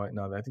city and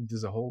whatnot. I think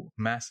there's a whole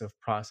massive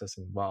process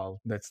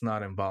involved that's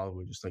not involved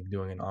with just like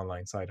doing an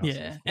online side hustle.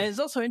 Yeah, and it's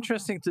also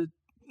interesting to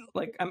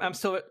like I'm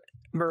still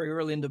very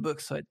early in the book,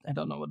 so I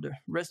don't know what the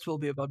rest will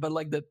be about, but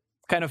like the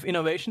kind of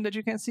innovation that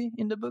you can see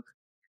in the book.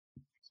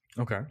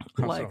 Okay.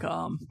 Like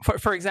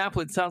for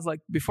example, it sounds like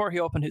before he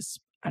opened his,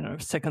 I don't know,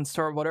 second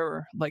store or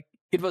whatever, like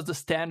it was the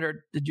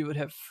standard that you would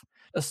have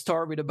a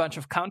store with a bunch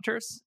of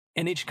counters,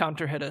 and each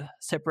counter had a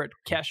separate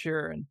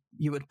cashier, and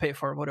you would pay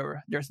for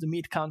whatever. There's the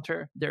meat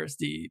counter, there's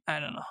the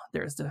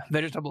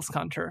vegetables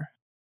counter,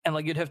 and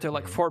like you'd have to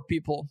like 4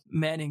 people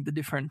manning the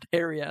different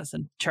areas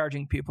and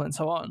charging people and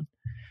so on.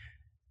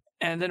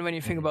 And then when you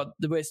think about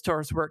the way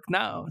stores work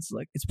now, it's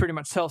like it's pretty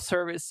much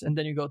self-service, and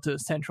then you go to a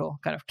central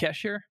kind of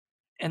cashier,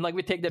 and like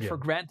we take that for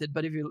granted.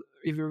 But if you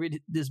read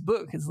this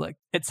book, it's like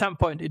at some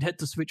point it had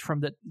to switch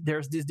from that.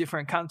 There's these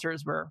different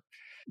counters where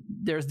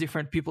there's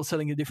different people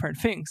selling you different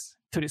things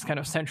to this kind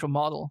of central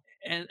model.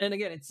 And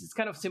again, it's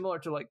kind of similar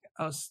to like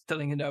I was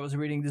telling you that I was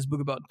reading this book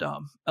about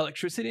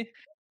electricity.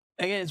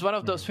 Again, it's one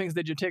of those things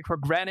that you take for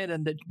granted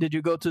and that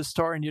you go to a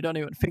store and you don't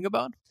even think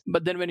about.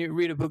 But then when you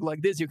read a book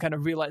like this, you kind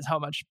of realize how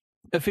much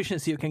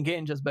efficiency you can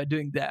gain just by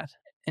doing that,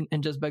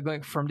 and just by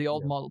going from the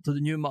old model to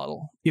the new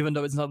model, even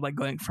though it's not like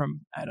going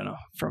from, I don't know,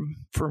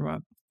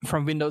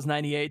 from Windows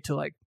 98 to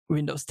like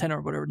Windows 10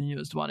 or whatever the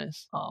newest one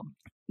is.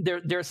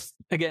 There's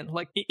again,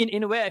 like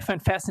in a way, I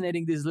find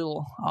fascinating these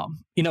little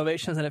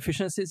innovations and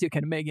efficiencies you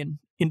can make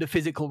in the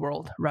physical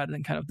world rather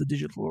than kind of the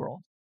digital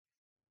world.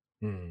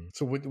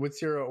 So what's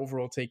your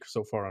overall take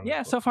so far on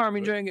this? So far I'm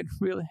enjoying it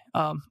really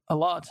a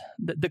lot.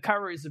 The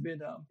cover is a bit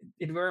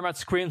it very much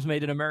screams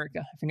made in America.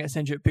 I think I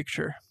sent you a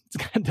picture. It's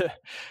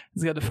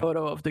got the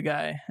photo of the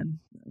guy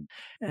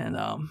and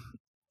on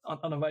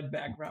a white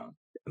background.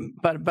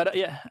 But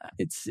yeah,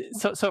 it's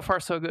so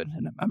far so good,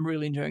 and I'm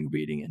really enjoying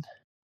reading it.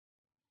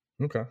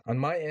 Okay. On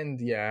my end,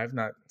 yeah, I've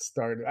not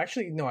started.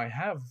 Actually, no, I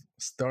have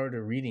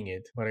started reading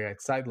it, but I got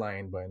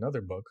sidelined by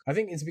another book. I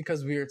think it's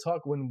because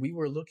when we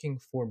were looking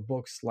for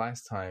books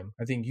last time,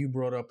 I think you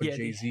brought up a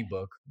Jay-Z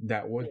book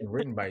that wasn't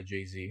written by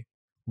Jay-Z.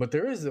 But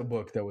there is a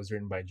book that was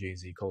written by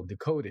Jay-Z called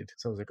Decoded.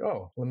 So I was like,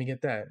 oh, let me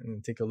get that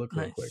and take a look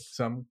real quick.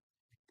 So I'm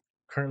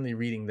currently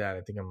reading that.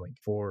 I think I'm like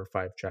 4 or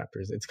 5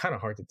 chapters. It's kind of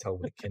hard to tell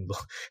with Kindle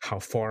how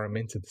far I'm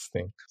into this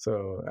thing.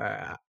 So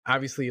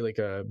obviously like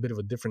a bit of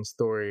a different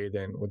story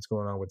than what's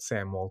going on with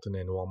Sam Walton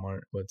and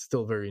Walmart, but it's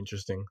still very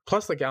interesting.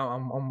 Plus like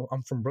I'm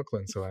from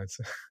Brooklyn, so it's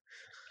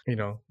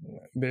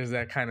there's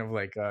that kind of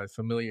like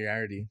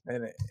familiarity,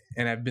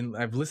 and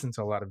I've listened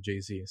to a lot of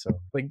Jay-Z, so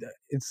like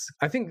it's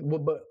I think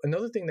but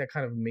another thing that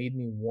kind of made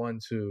me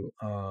want to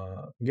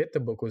get the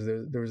book was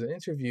there was an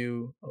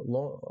interview a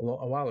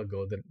while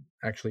ago that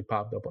actually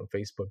popped up on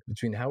Facebook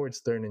between Howard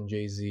Stern and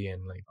Jay-Z,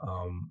 and like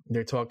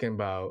they're talking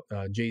about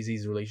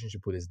Jay-Z's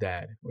relationship with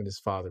his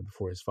father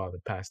before his father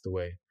passed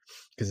away,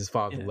 because his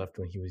father left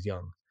when he was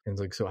young. And it's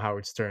like, so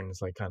Howard Stern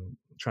is like kind of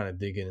trying to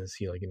dig in and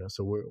see, like,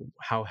 so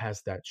how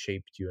has that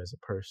shaped you as a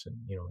person?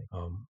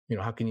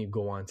 How can you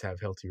go on to have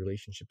healthy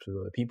relationships with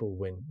other people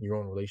when your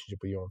own relationship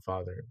with your own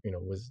father,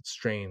 was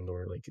strained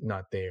or like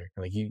not there?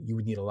 And like you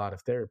would need a lot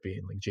of therapy.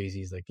 And like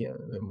Jay-Z's like, yeah,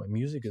 my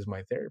music is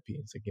my therapy.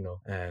 It's like,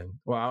 and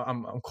well,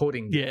 I'm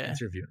quoting the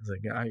interview. It's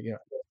like,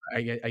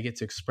 I get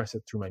to express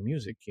it through my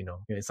music,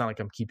 it's not like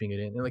I'm keeping it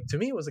in. And like, to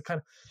me, it was a kind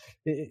of,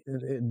 it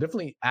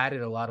definitely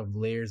added a lot of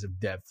layers of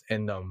depth.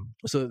 And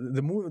so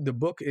the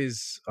book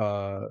is,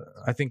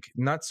 I think,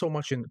 not so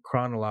much in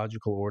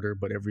chronological order,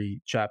 but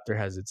every chapter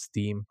has its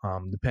theme,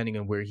 depending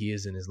on where he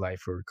is in his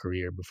life or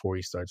career before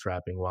he starts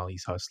rapping, while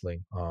he's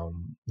hustling,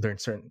 during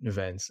certain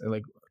events. And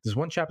like, there's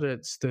one chapter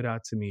that stood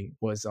out to me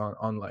was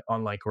on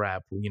like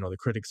rap. The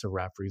critics of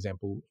rap, for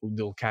example,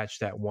 they'll catch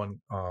that one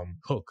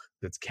hook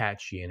that's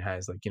catchy and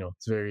has like,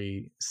 it's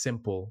very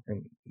simple,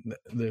 and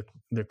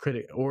the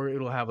critic, or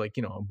it'll have like,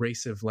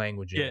 abrasive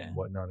language and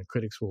whatnot. The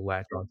critics will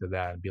latch onto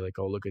that and be like,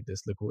 oh, look at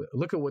this,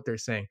 look at what they're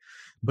saying.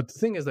 But the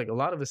thing is, like, a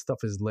lot of this stuff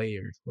is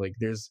layered. Like,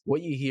 there's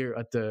what you hear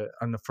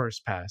on the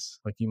first pass,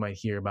 like you might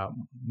hear about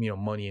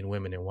money and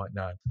women and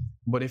whatnot.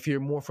 But if you're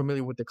more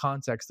familiar with the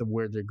context of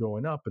where they're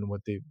growing up and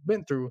what they've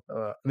been through,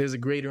 there's a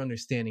greater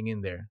understanding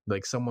in there.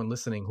 Like, someone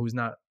listening who's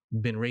not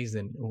been raised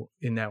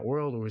in that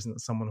world, or isn't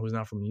someone who's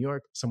not from New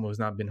York, someone who's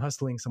not been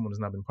hustling, someone who's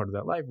not been part of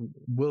that life,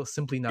 will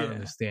simply not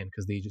understand,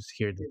 because they just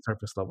hear the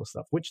surface level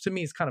stuff, which to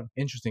me is kind of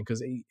interesting,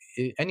 because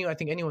I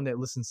think anyone that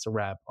listens to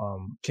rap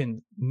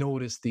can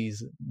notice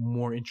these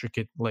more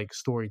intricate like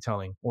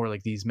storytelling, or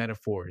like these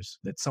metaphors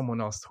that someone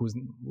else who's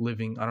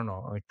living, I don't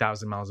know, like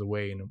 1,000 miles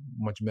away in a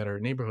much better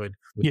neighborhood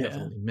would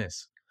definitely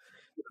miss.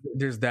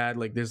 There's that,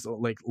 like, there's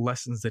like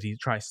lessons that he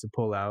tries to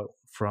pull out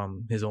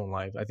from his own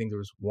life. I think there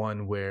was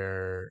one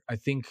where I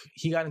think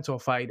he got into a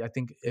fight. I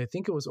think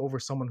it was over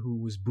someone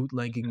who was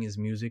bootlegging his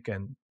music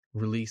and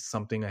released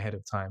something ahead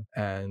of time,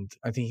 and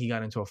I think he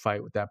got into a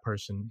fight with that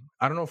person.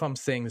 I don't know if I'm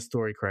saying the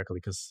story correctly,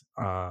 because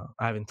I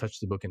haven't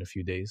touched the book in a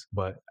few days,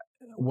 but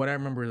what I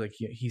remember, like,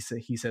 he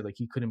said like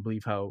he couldn't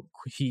believe how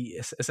he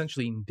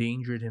essentially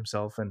endangered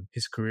himself and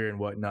his career and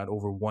whatnot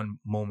over one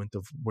moment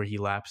of where he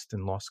lapsed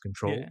and lost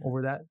control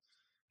over that,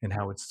 and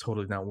how it's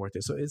totally not worth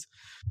it. So it's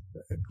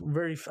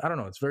I don't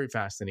know, it's very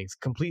fascinating. It's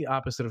complete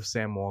opposite of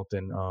Sam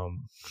Walton.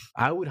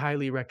 I would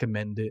highly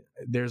recommend it.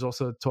 There's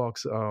also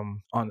talks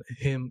on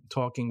him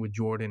talking with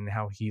Jordan, and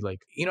how he,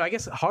 like, I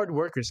guess hard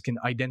workers can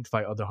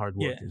identify other hard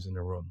workers in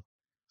the room.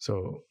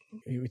 So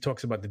he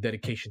talks about the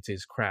dedication to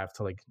his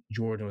craft. Like,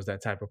 Jordan was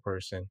that type of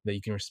person that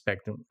you can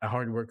respect, him, a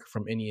hard worker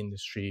from any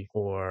industry.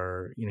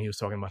 Or, he was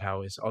talking about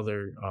how his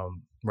other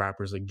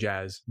rappers like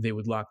Jazz, they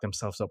would lock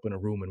themselves up in a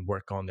room and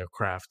work on their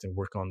craft and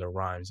work on their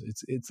rhymes.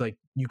 It's like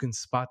you can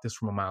spot this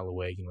from a mile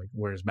away. Like,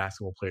 whereas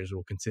basketball players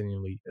will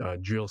continually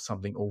drill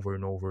something over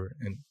and over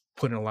and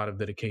put in a lot of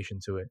dedication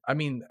to it. I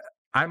mean,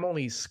 I'm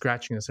only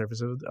scratching the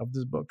surface of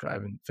this book. I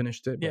haven't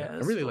finished it, but I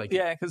really like it.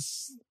 Yeah,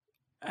 because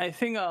I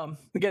think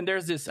again,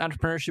 there's this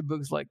entrepreneurship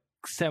books like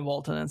Sam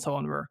Walton and so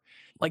on, where,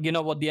 like,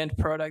 what the end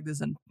product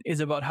is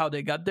about how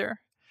they got there.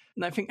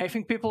 And I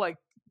think people like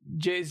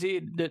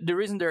Jay-Z, the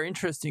reason they're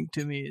interesting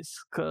to me is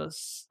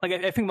because, like,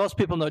 I think most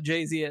people know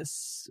Jay-Z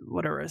as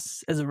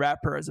a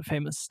rapper, as a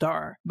famous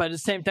star, but at the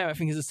same time, I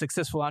think he's a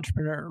successful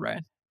entrepreneur,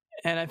 right?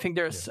 And I think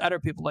there's other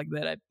people like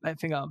that. I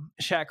think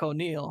Shaq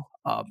O'Neal,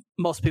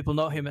 most people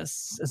know him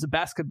as a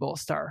basketball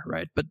star,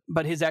 right?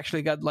 But he's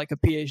actually got like a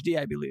PhD,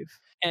 I believe,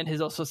 and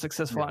he's also a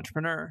successful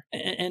entrepreneur.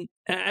 And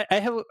I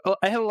have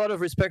a lot of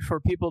respect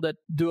for people that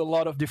do a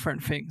lot of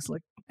different things.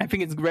 Like, I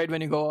think it's great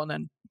when you go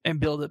on and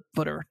build a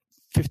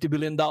 $50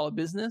 billion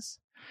business.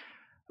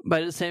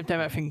 But at the same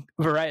time, I think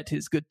variety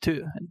is good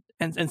too.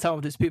 And some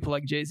of these people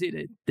like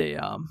Jay-Z,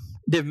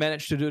 they've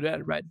managed to do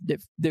that, right?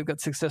 They've got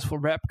successful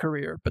rap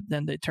career, but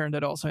then they turned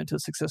that also into a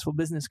successful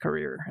business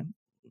career. And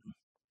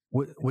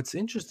what's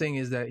interesting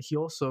is that he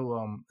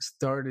also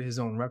started his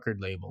own record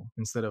label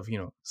instead of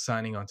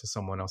signing on to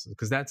someone else's,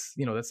 because that's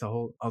a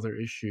whole other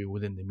issue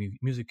within the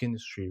music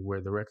industry,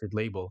 where the record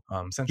label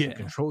essentially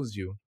controls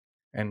you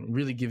and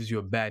really gives you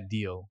a bad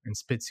deal and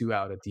spits you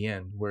out at the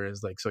end.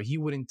 Whereas, like, so he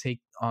wouldn't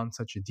take on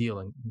such a deal,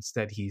 and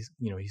instead he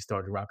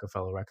started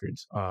Rockefeller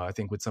Records, I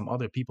think, with some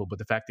other people. But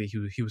the fact that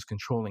he was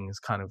controlling is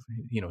kind of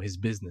his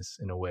business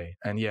in a way.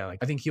 And like,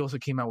 I think he also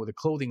came out with a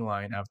clothing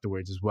line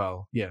afterwards as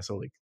well. So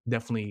like,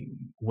 definitely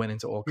went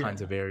into all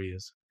kinds of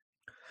areas.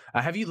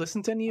 Have you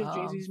listened to any of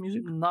Jay-Z's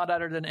music? Not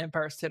other than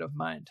Empire State of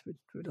Mind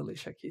with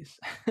Alicia Keys.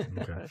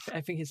 Okay.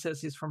 I think he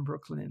says he's from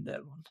Brooklyn in that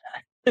one.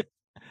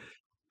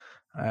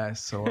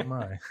 So am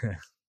I.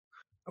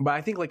 But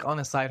I think like on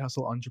a side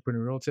hustle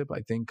entrepreneurial tip,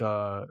 I think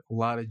a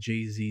lot of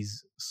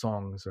Jay-Z's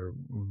songs are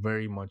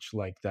very much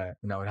like that,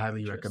 and I would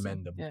highly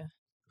recommend them. Yeah.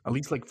 At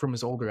least like from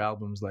his older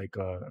albums, like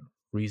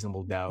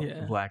Reasonable Doubt,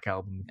 Yeah. Black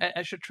Album.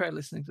 I should try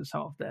listening to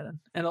some of that,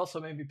 and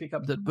also maybe pick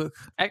up that book.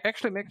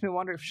 Actually makes me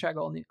wonder if Shaq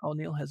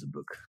O'Neal has a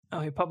book.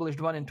 Oh, he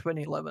published one in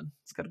 2011.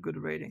 It's got good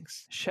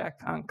ratings. Shaq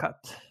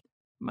Uncut,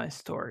 My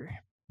Story.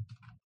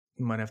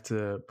 You might have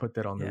to put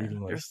that on the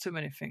reading list. There's too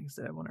many things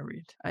that I want to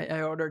read.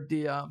 I ordered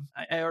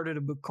I ordered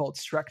a book called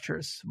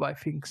Structures: Why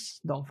Things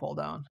Don't Fall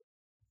Down.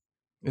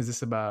 Is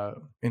this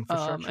about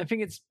infrastructure? I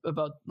think it's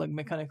about like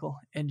mechanical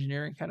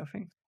engineering kind of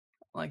thing,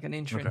 like an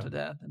intro into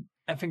that. And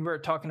I think we're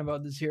talking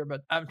about this here,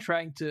 but I'm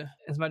trying to,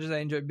 as much as I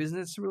enjoy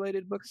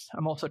business-related books,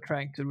 I'm also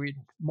trying to read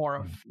more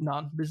of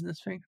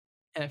non-business things.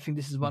 And I think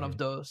this is one of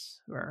those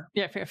where,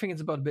 I think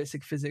it's about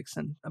basic physics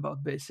and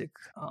about basic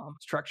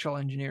structural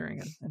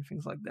engineering and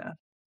things like that.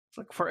 It's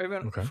like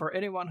for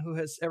anyone who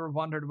has ever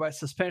wondered why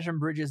suspension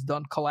bridges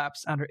don't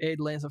collapse under 8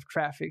 lanes of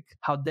traffic,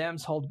 how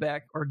dams hold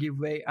back or give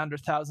way under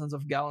thousands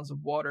of gallons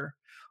of water,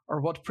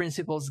 or what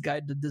principles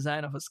guide the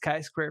design of a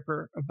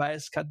skyscraper, a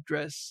bias-cut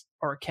dress,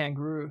 or a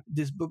kangaroo,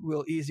 this book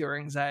will ease your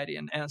anxiety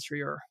and answer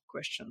your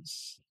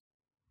questions.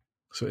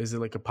 So is it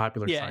like a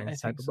popular science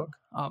type of book?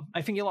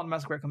 I think Elon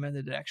Musk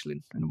recommended it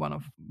actually in one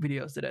of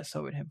videos that I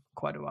saw with him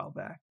quite a while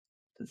back.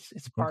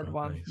 It's part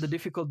 1, the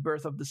difficult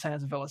birth of the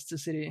science of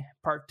elasticity,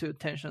 part 2,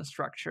 tension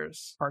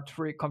structures, part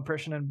 3,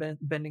 compression and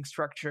bending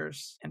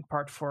structures, and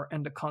part 4,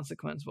 and the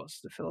consequence was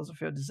the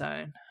philosophy of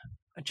design,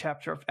 a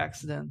chapter of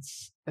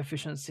accidents,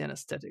 efficiency, and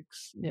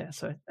aesthetics. Yeah,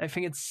 so I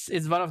think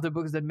it's one of the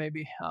books that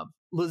maybe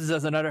loses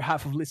us another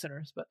half of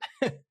listeners, but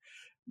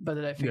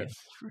that I think it's...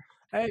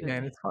 Hey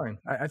man, it's fine.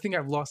 I think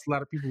I've lost a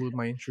lot of people with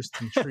my interest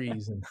in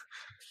trees and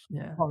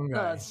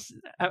fungi.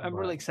 I'm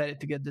really excited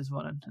to get this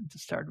one and to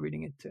start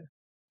reading it too.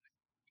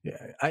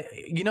 Yeah,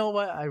 you know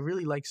what? I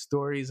really like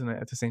stories, and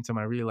at the same time,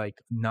 I really like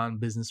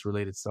non-business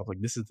related stuff. Like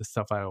this is the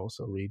stuff I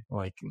also read.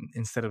 Like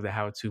instead of the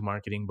how-to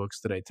marketing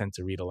books that I tend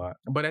to read a lot.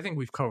 But I think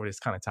we've covered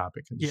this kind of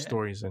topic.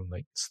 Stories and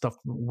like stuff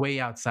way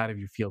outside of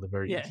your field are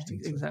very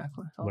interesting.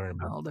 Exactly. Learn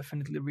about. I'll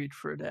definitely read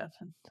through that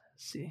and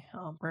see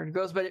where it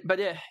goes. But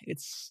yeah,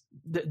 it's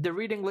the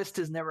reading list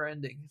is never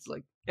ending. It's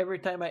like every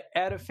time I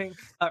add a thing,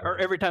 or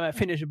every time I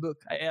finish a book,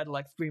 I add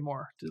like 3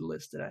 more to the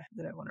list that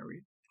I want to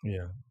read.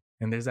 Yeah.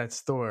 And there's that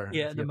store,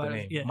 the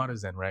name,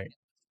 Maruzen, right?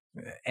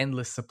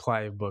 Endless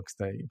supply of books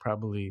that you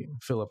probably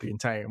fill up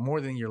more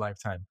than your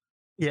lifetime.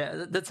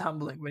 Yeah, that's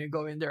humbling when you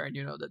go in there and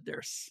you know that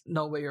there's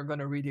no way you're going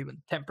to read even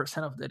 10%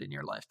 of that in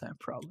your lifetime,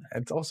 probably.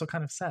 It's also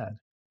kind of sad.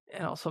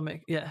 And also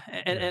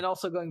and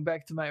also going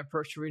back to my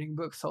approach to reading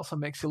books also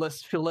makes you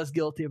feel less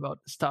guilty about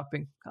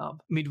stopping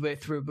midway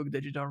through a book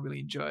that you don't really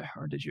enjoy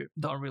or that you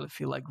don't really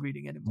feel like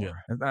reading anymore.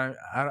 Yeah,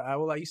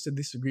 I used to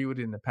disagree with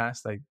it in the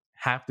past. I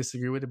half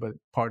disagree with it, but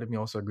part of me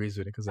also agrees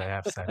with it because I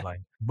have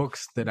sidelined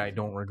books that I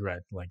don't regret,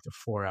 like The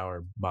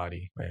 4-Hour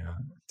Body by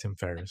Tim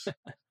Ferriss.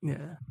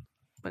 Yeah.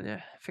 But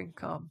yeah,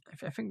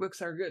 I think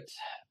books are good,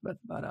 but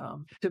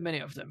too many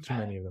of them. Too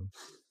many of them,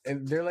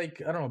 and they're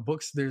like, I don't know,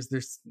 books. There's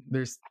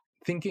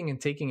thinking and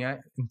taking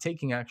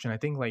action. I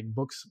think like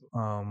books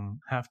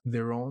have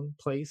their own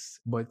place,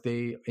 but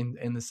they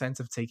in the sense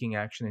of taking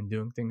action and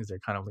doing things, they're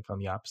kind of like on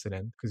the opposite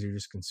end because you're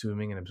just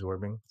consuming and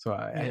absorbing. So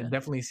I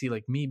definitely see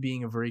like me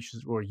being a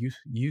voracious, or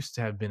used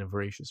to have been a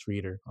voracious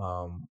reader.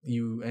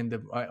 You end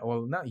up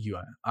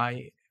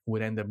I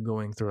would end up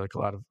going through like a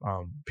lot of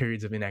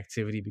periods of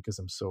inactivity because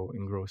I'm so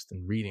engrossed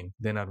in reading.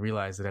 Then I'd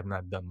realize that I've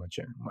not done much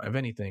of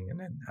anything, and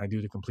then I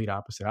do the complete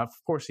opposite. Of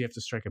course, you have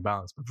to strike a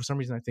balance, but for some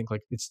reason, I think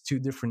like it's 2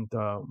 different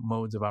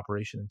modes of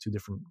operation and 2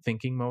 different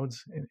thinking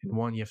modes. In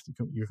one,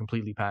 you're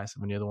completely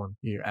passive, and the other one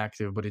you're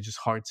active. But it's just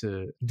hard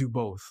to do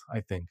both.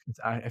 I think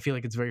I feel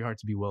like it's very hard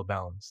to be well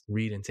balanced.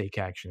 Read and take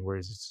action,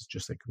 whereas it's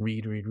just like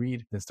read,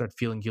 then start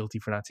feeling guilty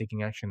for not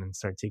taking action, and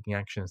start taking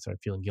action and start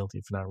feeling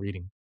guilty for not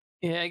reading.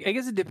 Yeah, I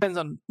guess it depends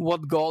on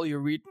what goal you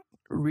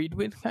read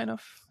with, kind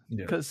of.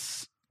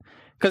 Because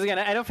again,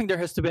 I don't think there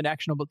has to be an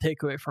actionable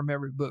takeaway from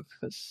every book.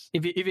 Because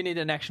if you need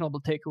an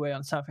actionable takeaway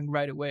on something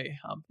right away,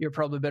 you're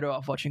probably better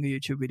off watching a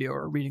YouTube video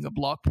or reading a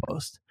blog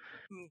post.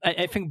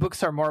 I think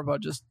books are more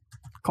about just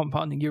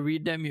compounding. You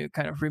read them, you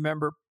kind of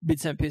remember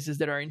bits and pieces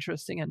that are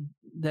interesting, and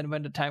then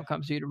when the time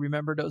comes, you to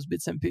remember those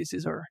bits and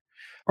pieces, or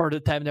the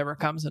time never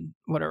comes, and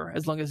whatever.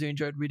 As long as you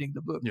enjoyed reading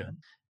the book.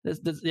 I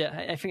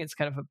think it's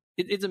kind of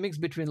it's a mix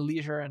between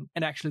leisure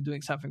and actually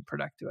doing something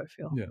productive, I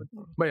feel.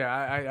 But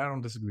I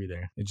don't disagree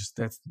there. It just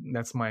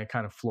that's my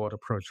kind of flawed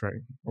approach,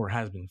 right? Or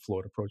has been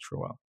flawed approach for a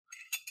while.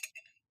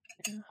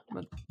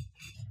 Yeah,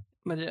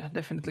 but yeah,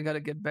 definitely got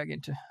to get back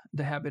into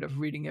the habit of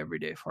reading every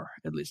day for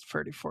at least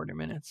 30-40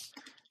 minutes.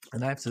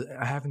 And I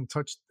haven't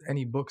touched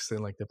any books in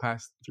like the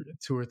past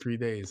 2 or 3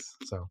 days.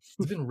 So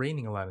it's been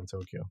raining a lot in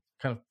Tokyo.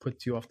 Kind of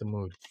puts you off the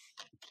mood.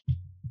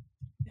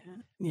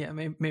 Yeah,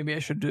 maybe I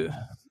should do.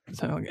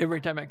 So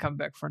every time I come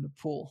back from the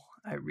pool,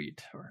 I read,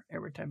 or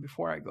every time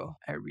before I go,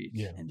 I read,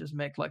 and just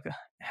make like a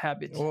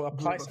habit. Well,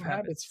 apply some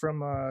habits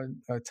from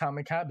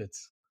Atomic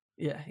Habits.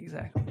 Yeah,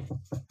 exactly.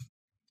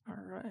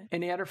 All right.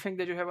 Any other thing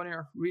that you have on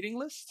your reading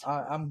list?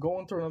 I'm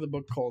going through another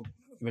book called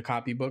The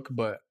Copybook,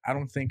 but I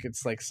don't think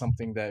it's like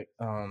something that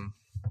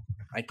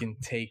I can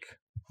take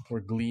or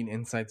glean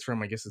insights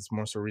from. I guess it's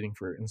more so reading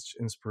for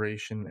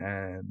inspiration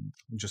and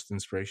just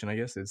inspiration. I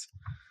guess it's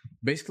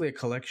basically a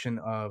collection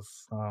of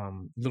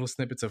little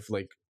snippets of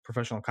like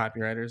professional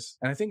copywriters,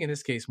 and I think in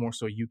this case more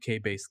so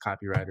UK based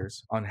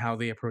copywriters, on how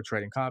they approach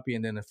writing copy,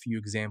 and then a few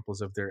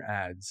examples of their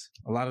ads.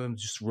 A lot of them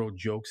just wrote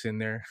jokes in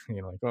there,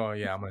 like, oh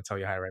yeah, I'm gonna tell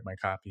you how I write my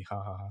copy, ha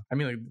ha ha. I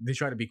mean, like, they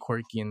try to be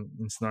quirky and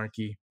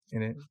snarky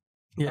in it.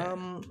 Yeah.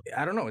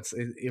 I don't know.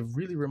 It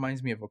really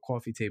reminds me of a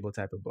coffee table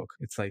type of book.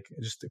 It's like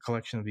just a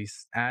collection of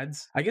these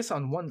ads. I guess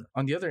on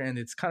the other end,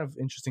 it's kind of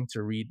interesting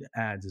to read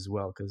ads as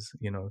well, because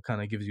it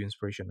kind of gives you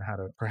inspiration how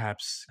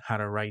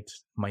to write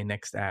my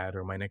next ad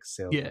or my next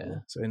sales. Yeah.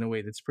 Level. So in a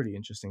way, that's pretty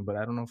interesting. But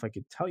I don't know if I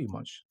could tell you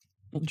much.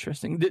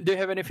 Interesting. Do you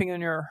have anything on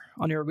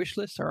your wish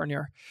list or on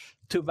your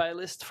to buy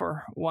list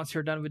for once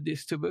you're done with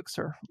these 2 books?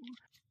 Or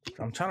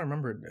I'm trying to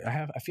remember.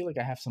 I feel like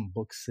I have some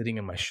books sitting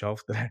in my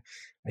shelf that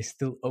I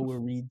still owe a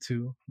read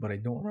to, but I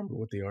don't remember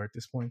what they are at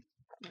this point.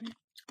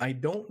 I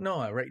don't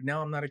know. Right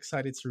now, I'm not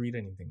excited to read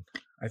anything.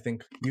 I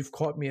think you've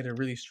caught me at a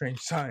really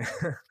strange time.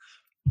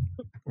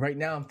 Right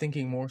now, I'm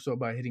thinking more so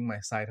about hitting my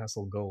side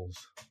hustle goals.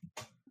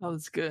 Oh,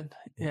 that's good.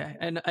 Yeah,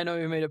 and I know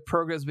you made a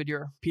progress with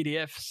your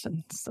PDFs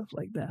and stuff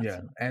like that.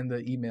 Yeah, and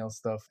the email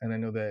stuff. And I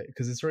know that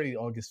because it's already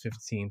August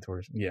 15th,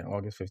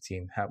 August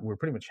 15th. We're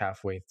pretty much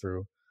halfway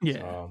through. Yeah.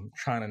 So,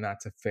 trying to not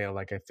to fail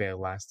like I failed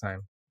last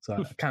time. So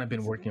I've kind of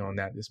been working on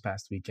that this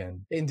past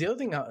weekend. And the other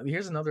thing,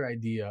 here's another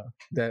idea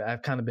that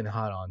I've kind of been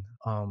hot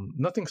on.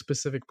 Nothing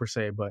specific per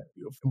se, but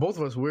both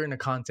of us, we're in a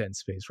content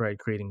space, right?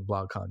 Creating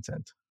blog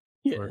content.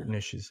 Or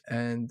niches.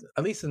 And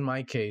at least in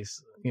my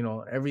case,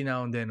 every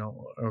now and then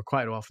or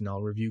quite often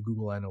I'll review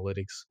Google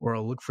Analytics, or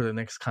I'll look for the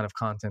next kind of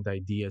content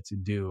idea to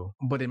do.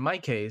 But in my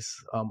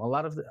case,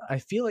 I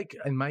feel like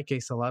in my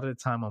case, a lot of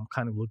the time I'm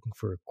kind of looking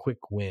for a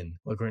quick win,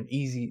 like, or an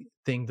easy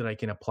thing that I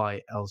can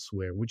apply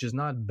elsewhere, which is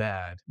not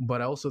bad.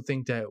 But I also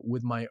think that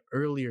with my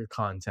earlier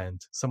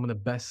content, some of the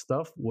best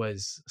stuff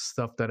was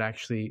stuff that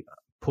actually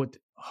put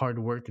hard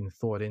work and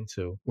thought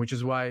into, which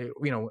is why,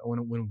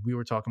 when we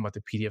were talking about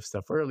the PDF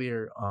stuff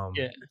earlier,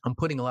 I'm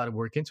putting a lot of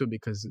work into it,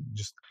 because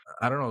just,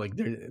 I don't know, like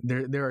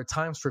there are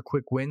times for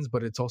quick wins,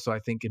 but it's also, I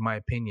think, in my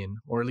opinion,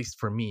 or at least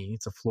for me,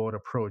 it's a flawed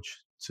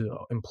approach to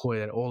employ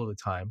that all of the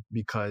time,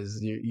 because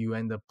you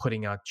end up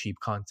putting out cheap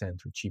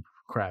content or cheap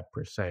crap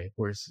per se.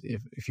 Whereas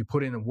if you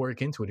put in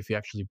work into it, if you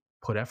actually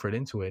put effort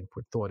into it,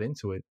 put thought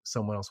into it,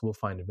 someone else will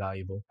find it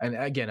valuable. And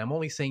again, I'm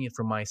only saying it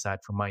from my side,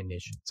 from my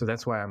niche. So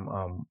that's why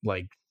I'm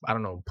like, I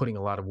don't know, putting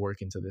a lot of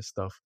work into this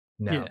stuff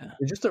now. Yeah.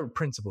 It's just a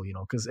principle,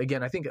 because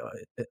again, I think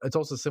it's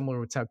also similar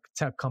with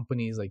tech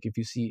companies. Like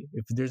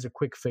if there's a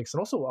quick fix, and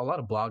also a lot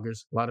of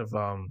bloggers, a lot of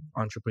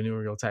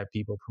entrepreneurial type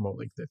people promote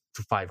like the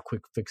 5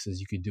 quick fixes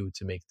you could do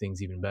to make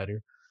things even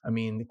better. I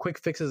mean, the quick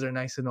fixes are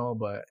nice and all,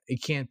 but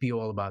it can't be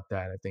all about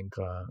that. I think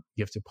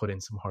you have to put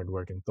in some hard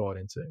work and thought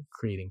into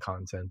creating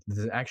content that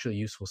is actually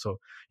useful. So,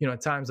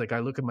 at times, like, I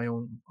look at my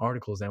own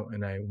articles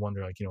and I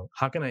wonder, like,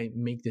 how can I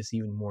make this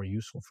even more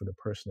useful for the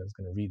person that's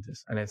going to read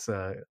this? And it's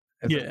a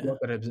thought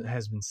that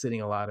has been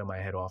sitting a lot in my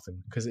head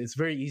often, because it's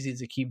very easy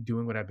to keep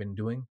doing what I've been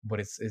doing,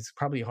 but it's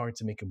probably hard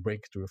to make a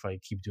breakthrough if I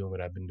keep doing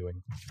what I've been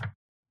doing.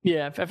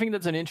 Yeah, I think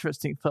that's an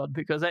interesting thought,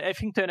 because I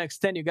think to an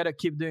extent you got to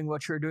keep doing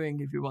what you're doing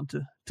if you want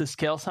to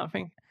scale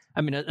something.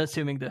 I mean,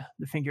 assuming the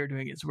thing you're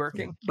doing is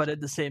working, but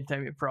at the same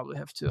time you probably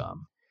have to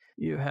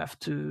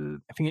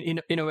I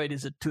think innovate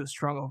is a too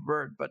strong of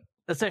word, but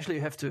essentially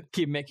you have to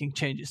keep making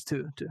changes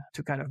to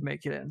kind of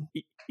make it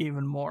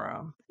even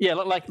more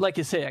like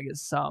you say, I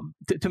guess,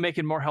 to make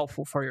it more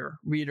helpful for your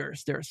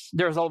readers.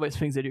 There's always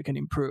things that you can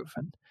improve,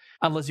 and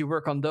unless you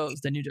work on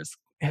those, then you just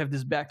have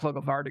this backlog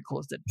of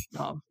articles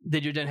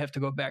that you then have to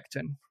go back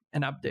to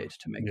and update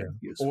to make it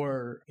useful.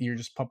 Or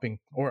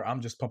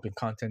I'm just pumping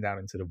content out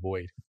into the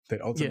void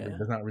that ultimately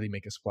does not really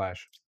make a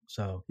splash.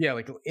 So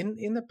like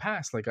in the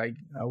past, like I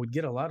would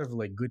get a lot of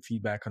like good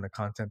feedback on the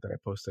content that I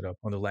posted up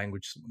on the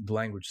language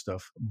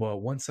stuff. But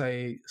once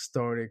I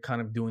started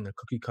kind of doing the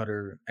cookie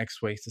cutter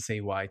X ways to say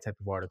Y type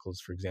of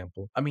articles, for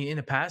example, I mean, in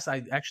the past,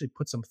 I actually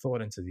put some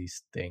thought into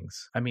these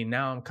things. I mean,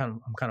 now I'm kind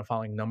of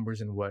following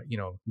numbers and what,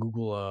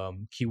 Google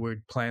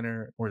keyword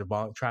planner or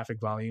the traffic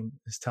volume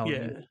is telling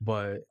me.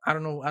 But I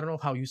don't know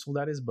how useful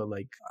that is. But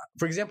like,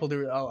 for example,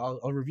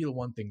 I'll reveal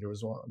one thing.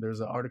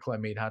 There's an article I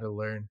made, how to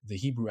learn the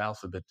Hebrew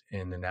alphabet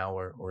in an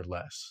hour or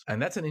less.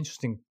 And that's an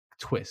interesting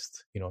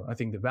twist. I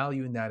think the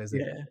value in that is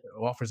that it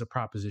offers a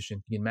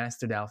proposition. You can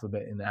master the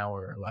alphabet in an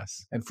hour or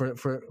less. And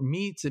for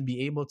me to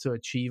be able to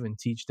achieve and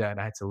teach that,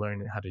 I had to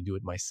learn how to do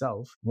it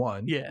myself,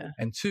 one.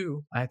 And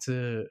two, I had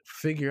to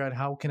figure out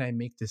how can I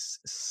make this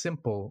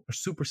simple or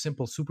super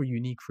simple, super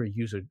unique for a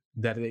user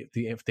that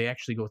if they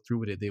actually go through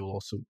with it, they will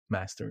also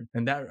master it.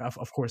 And that,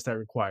 of course, that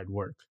required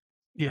work.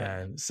 Yeah.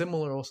 And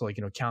similar also, like,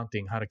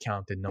 counting, how to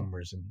count in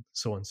numbers and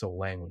so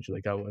language.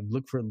 Like, I would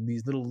look for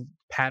these little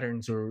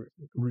patterns or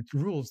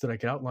rules that I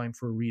could outline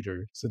for a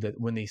reader so that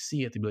when they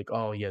see it, they'd be like,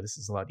 oh yeah, this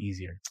is a lot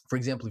easier. For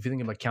example, if you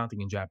think about counting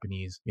in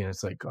Japanese,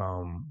 it's like,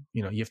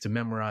 you have to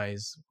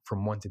memorize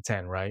from 1 to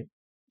 10, right?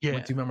 Yeah.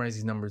 Once you memorize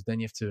these numbers, then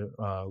you have to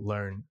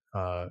learn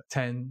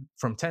 10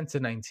 from 10 to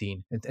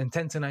 19, and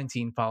 10 to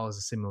 19 follows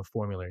a similar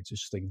formula. It's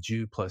just like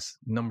Ju plus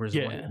numbers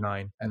 1 to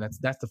 9, and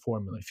that's the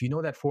formula. If you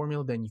know that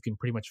formula, then you can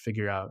pretty much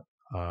figure out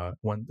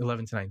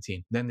 11 to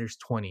 19. Then there's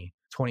 20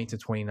 to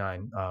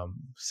 29,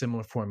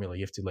 similar formula.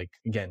 You have to, like,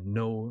 again,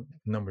 know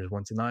numbers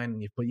 1 to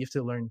 9, but you have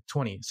to learn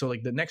 20. So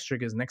like the next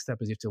step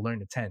is you have to learn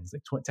the tens,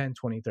 like 10,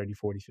 20, 30,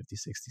 40, 50,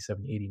 60,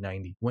 70, 80,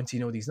 90. Once you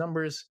know these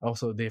numbers,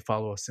 also they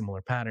follow a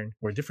similar pattern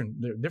or different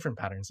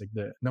patterns, like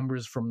the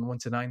numbers from 1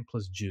 to 9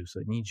 plus Ju.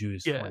 So Niju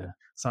is 20,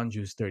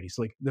 Sanju is 30.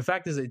 So like the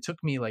fact is, it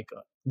took me like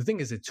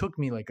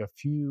a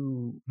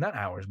few, not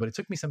hours, but it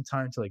took me some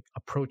time to like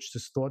approach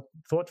this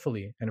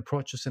thoughtfully and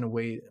approach this in a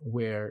way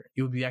where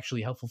it would be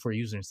actually helpful for a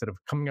user, instead of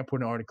coming up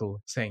with an article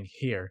saying,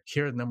 here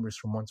are the numbers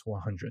from 1 to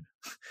 100.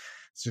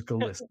 It's just a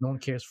list. No one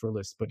cares for a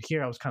list. But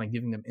here I was kind of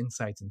giving them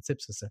insights and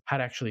tips as to how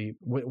to actually,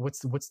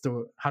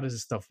 how does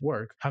this stuff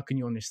work? How can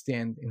you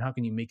understand and how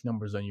can you make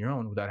numbers on your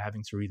own without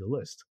having to read a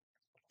list?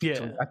 Yeah.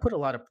 So I put a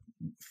lot of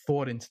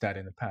thought into that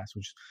in the past,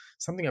 which is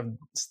something I've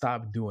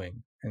stopped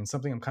doing and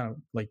something I'm kind of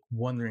like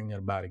wondering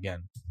about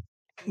again.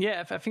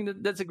 Yeah, I think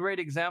that's a great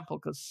example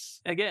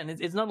because, again,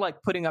 it's not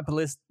like putting up a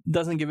list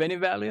doesn't give any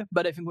value,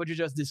 but I think what you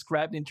just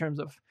described in terms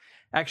of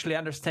actually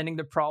understanding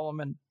the problem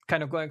and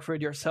kind of going through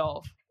it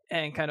yourself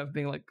and kind of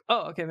being like,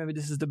 oh, okay, maybe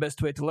this is the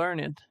best way to learn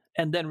it,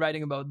 and then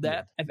writing about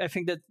that.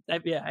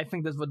 Yeah. I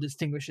think that's what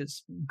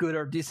distinguishes good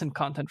or decent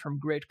content from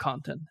great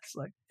content. It's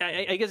like,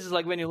 I guess it's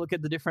like when you look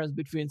at the difference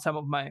between some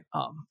of my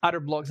other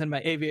blogs and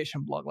my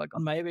aviation blog. Like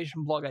on my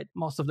aviation blog,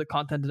 most of the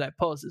content that I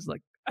post is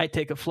like, I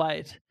take a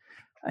flight,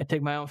 I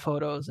take my own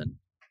photos, and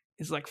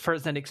it's like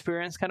first-hand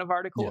experience kind of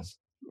articles. Yeah.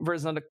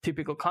 Versus on the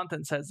typical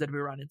content sets that we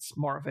run, it's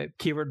more of a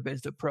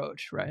keyword-based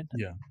approach, right?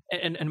 Yeah.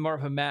 And more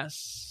of a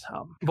mass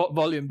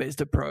volume-based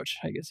approach,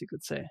 I guess you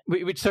could say,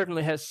 which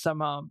certainly has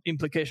some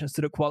implications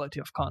to the quality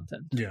of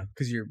content. Yeah,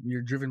 because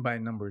you're driven by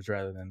numbers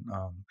rather than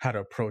how to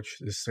approach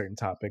this certain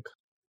topic.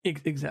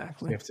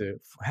 Exactly. So you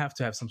have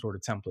to have some sort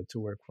of template to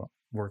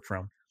work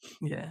from.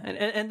 Yeah,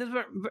 and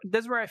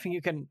that's where I think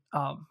you can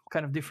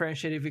kind of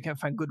differentiate if you can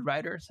find good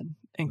writers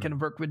and can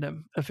work with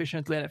them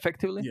efficiently and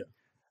effectively. Yeah.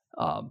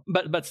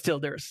 But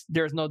still,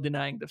 there's no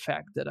denying the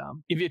fact that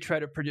if you try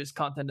to produce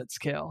content at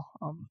scale,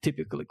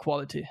 typically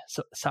quality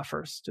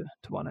suffers to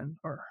one end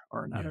or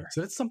another. Yeah.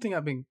 So that's something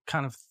I've been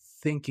kind of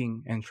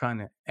thinking and trying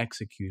to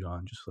execute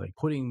on, just like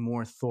putting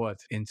more thought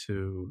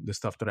into the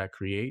stuff that I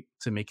create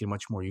to make it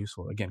much more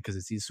useful. Again, because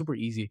it's super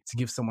easy to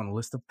give someone a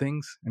list of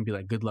things and be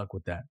like, good luck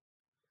with that.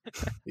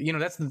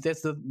 That's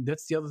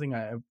the other thing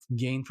I've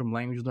gained from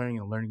language learning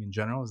and learning in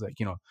general, is like,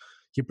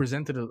 you're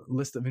presented a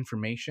list of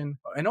information,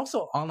 and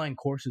also online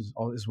courses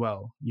as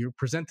well. You're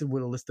presented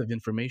with a list of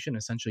information.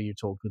 Essentially, you're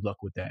told, good luck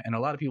with that. And a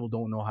lot of people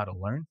don't know how to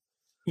learn.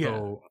 Yeah.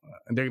 So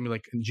they're going to be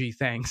like, gee,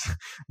 thanks.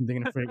 They're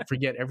going to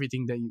forget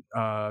everything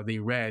that they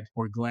read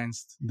or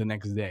glanced the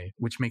next day,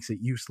 which makes it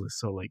useless.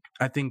 So like,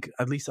 I think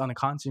at least on a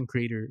content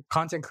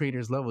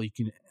creator's level,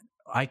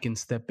 I can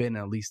step in and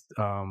at least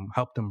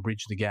help them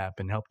bridge the gap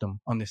and help them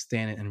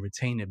understand it and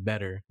retain it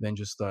better than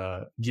just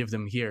give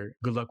them, here,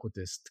 good luck with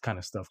this kind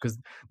of stuff. Because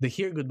the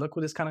here, good luck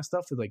with this kind of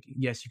stuff is like,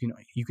 yes,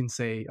 you can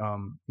say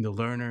the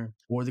learner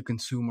or the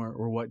consumer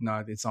or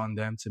whatnot, it's on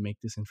them to make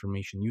this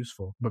information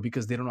useful. But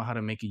because they don't know how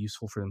to make it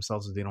useful for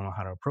themselves, or they don't know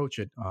how to approach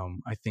it,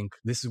 I think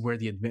this is where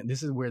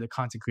the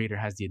content creator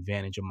has the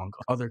advantage among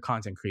other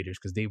content creators,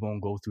 because they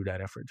won't go through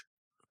that effort.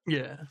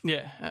 Yeah,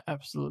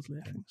 absolutely.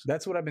 I think so.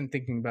 That's what I've been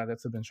thinking about.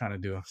 That's what I've been trying to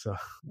do. So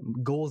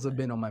goals have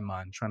been on my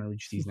mind, trying to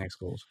reach these next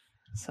goals.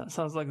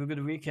 Sounds like a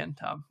good weekend.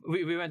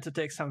 We went to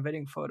take some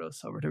wedding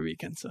photos over the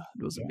weekend, so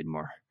it was a bit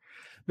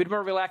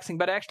more relaxing.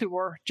 But I actually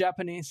wore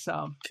Japanese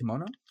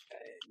kimono.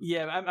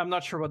 Yeah, I'm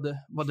not sure what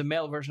the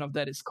male version of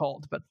that is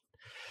called,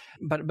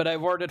 but I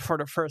wore it for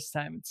the first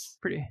time. It's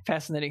pretty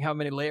fascinating how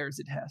many layers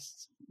it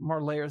has.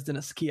 More layers than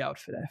a ski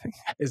outfit, I think.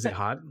 Is it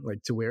hot,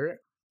 like, to wear it?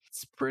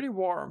 It's pretty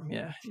warm,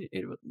 yeah.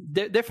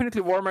 It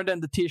definitely warmer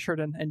than the t-shirt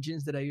and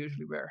jeans that I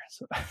usually wear.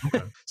 So,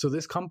 okay. So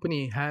this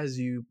company has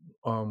you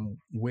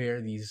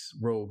wear these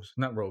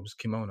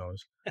kimonos,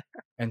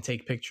 and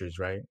take pictures,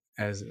 right?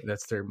 As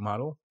that's their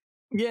model.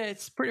 Yeah,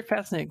 it's a pretty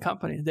fascinating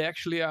company. They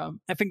actually, I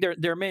think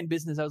their main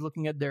business, I was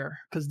looking at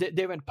because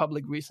they went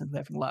public recently,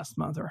 I think last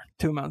month or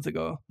 2 months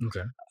ago.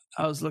 Okay.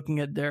 I was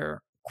looking at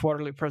their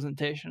quarterly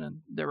presentation, and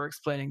they were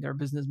explaining their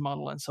business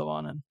model and so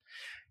on, and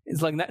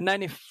it's like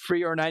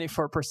 93 or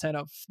 94%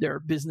 of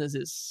their business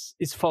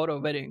is photo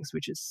weddings,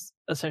 which is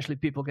essentially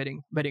people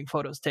getting wedding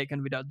photos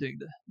taken without doing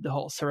the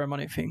whole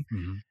ceremony thing.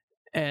 Mm-hmm.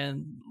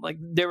 And like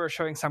they were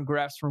showing some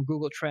graphs from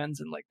Google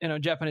Trends, and like,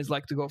 Japanese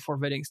like to go for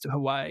weddings to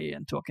Hawaii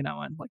and to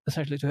Okinawa, and like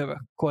essentially to have a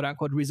quote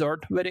unquote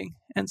resort wedding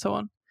and so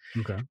on.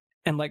 Okay.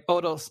 and like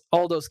all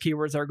those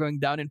keywords are going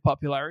down in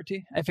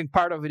popularity. I think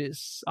part of it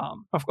is,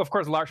 of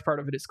course, a large part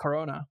of it is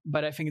Corona,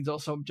 but I think it's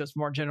also just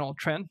more general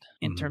trend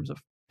in terms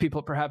of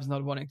people perhaps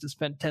not wanting to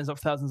spend tens of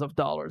thousands of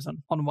dollars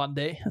on one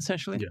day,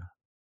 essentially.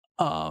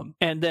 Yeah.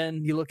 And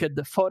then you look at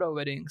the photo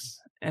weddings,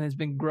 and it's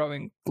been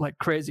growing like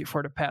crazy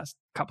for the past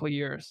couple of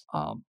years.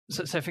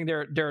 So I think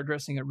they're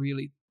addressing a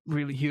really,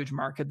 really huge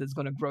market that's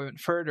going to grow even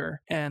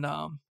further. And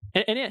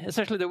yeah,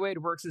 essentially the way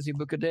it works is you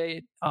book a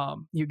date,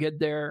 you get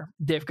there,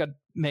 they've got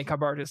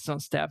makeup artists on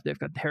staff, they've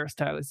got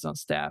hairstylists on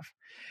staff.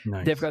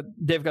 Nice.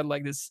 They've got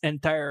like this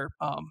entire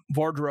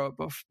wardrobe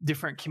of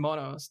different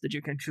kimonos that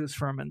you can choose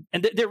from,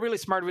 and they're really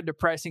smart with the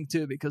pricing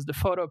too, because the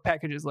photo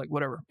package is like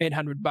whatever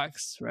 $800,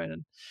 right?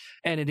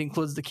 And it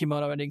includes the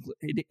kimono, and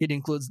it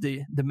includes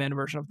the men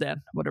version of that,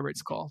 whatever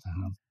it's called.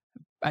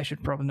 I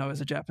should probably know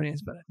as a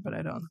Japanese, but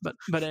I don't.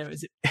 But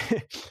anyways,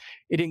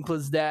 it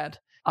includes that.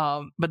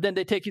 But then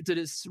they take you to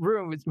this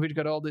room which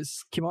got all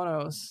these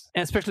kimonos,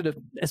 and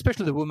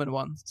especially the women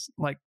ones.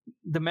 Like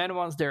the men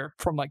ones, they're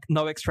from like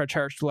no extra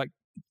charge to like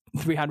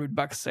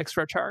 $300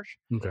 extra charge.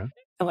 Okay.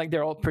 And like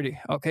they're all pretty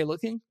okay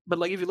looking. But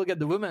like if you look at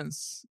the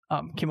women's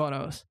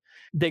kimonos,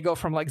 they go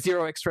from like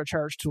zero extra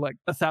charge to like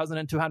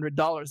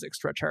 $1,200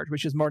 extra charge,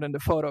 which is more than the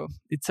photo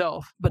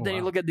itself. But then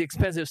you look at the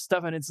expensive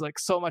stuff, and it's like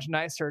so much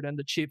nicer than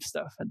the cheap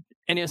stuff.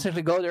 And you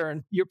essentially go there,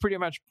 and you're pretty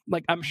much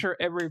like, I'm sure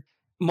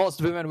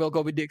most women will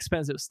go with the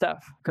expensive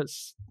stuff,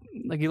 because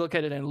like you look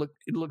at it and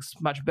it looks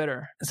much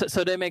better.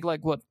 So they make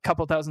like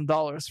couple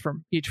 $1,000s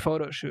from each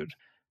photo shoot.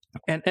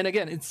 And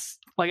again, it's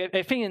like,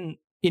 I think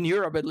in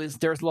Europe at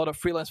least, there's a lot of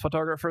freelance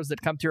photographers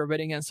that come to your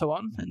wedding and so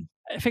on. And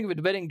I think with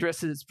wedding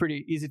dresses, it's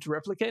pretty easy to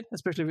replicate,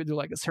 especially if you do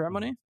like a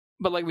ceremony.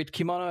 But like with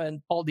kimono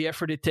and all the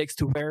effort it takes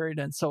to wear it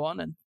and so on,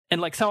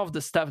 and like some of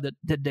the stuff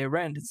that they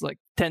rent, it's like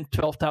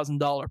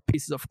 $10,000-$12,000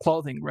 pieces of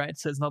clothing, right?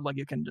 So it's not like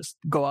you can just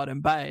go out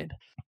and buy it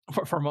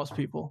for most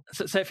people.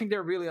 So I think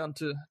they're really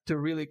onto a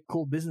really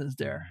cool business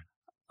there.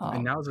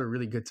 And now's a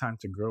really good time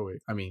to grow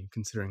it. I mean,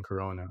 considering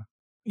Corona.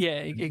 Yeah,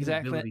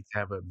 exactly. The ability to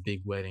have a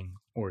big wedding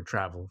or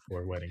travel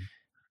for a wedding.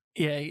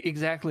 Yeah,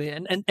 exactly.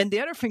 And the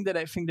other thing that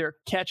I think they're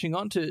catching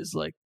on to is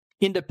like,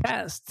 in the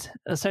past,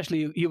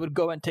 essentially you would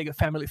go and take a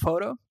family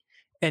photo,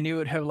 and you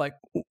would have like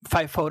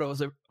 5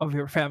 photos of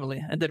your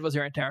family, and that was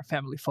your entire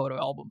family photo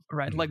album,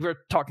 right? Mm-hmm. Like we're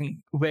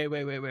talking way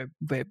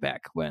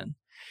back when.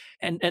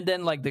 And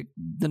then like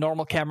the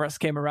normal cameras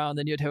came around,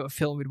 and you'd have a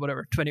film with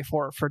whatever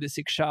 24 or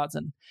 36 shots,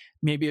 and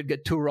maybe you'd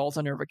get 2 rolls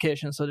on your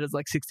vacation, so there's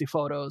like 60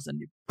 photos, and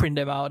you print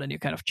them out and you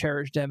kind of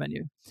cherish them, and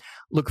you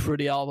look through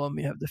the album,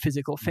 you have the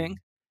physical thing.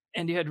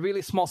 And you had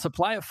really small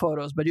supply of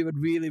photos, but you would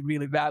really,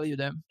 really value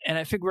them. And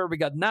I think where we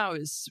got now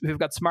is we've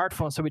got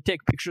smartphones, so we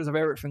take pictures of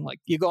everything. Like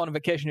you go on a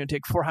vacation, you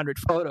take 400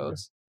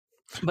 photos.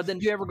 But then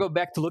do you ever go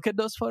back to look at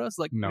those photos?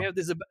 Like no.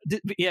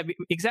 We have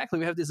exactly.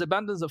 We have this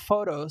abundance of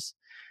photos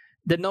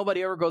that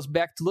nobody ever goes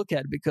back to look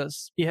at,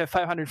 because you have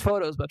 500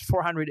 photos, but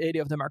 480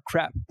 of them are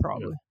crap,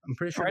 probably. Yeah. I'm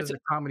pretty sure there's a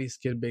comedy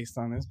skit based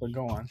on this, but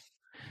go on.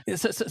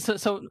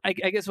 So I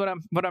guess what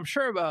I'm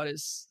sure about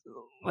is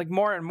like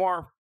more and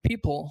more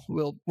people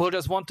will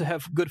just want to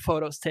have good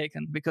photos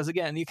taken, because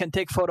again, you can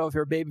take photo of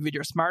your baby with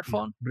your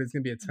smartphone, but it's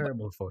gonna be a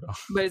terrible photo.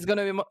 But it's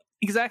gonna be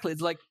exactly. It's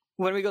like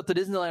when we go to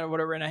Disneyland or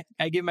whatever, and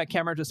I give my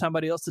camera to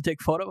somebody else to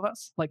take photo of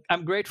us. Like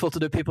I'm grateful to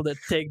the people that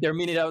take their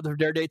minute out of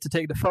their day to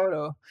take the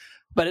photo,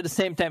 but at the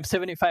same time,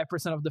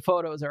 75% of the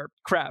photos are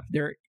crap.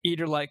 They're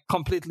either like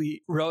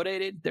completely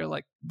rotated, they're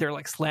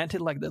like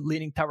slanted, like the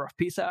Leaning Tower of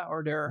Pisa,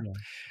 or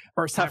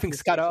or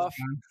something's cut off.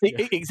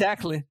 Yeah.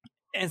 Exactly,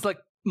 and it's like,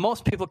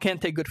 most people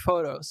can't take good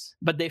photos,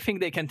 but they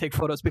think they can take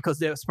photos because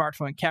they have a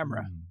smartphone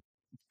camera.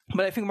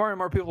 But I think more and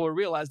more people will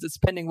realize that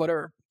spending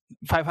whatever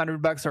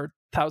 $500 or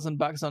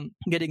 $1,000 on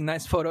getting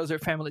nice photos of their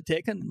family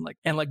taken,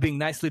 and being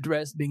nicely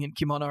dressed, being in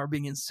kimono or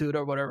being in suit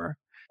or whatever.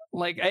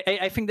 Like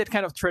I think that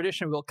kind of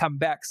tradition will come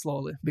back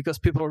slowly, because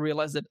people will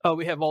realize that,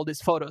 we have all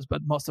these photos,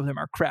 but most of them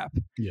are crap.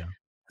 Yeah.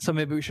 So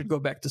maybe we should go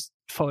back to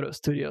photo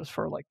studios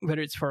for like,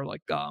 whether it's for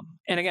like,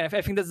 and again,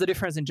 I think that's the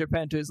difference in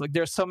Japan too, is like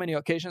there's so many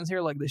occasions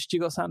here, like the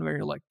Shichigo-san, where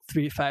you're like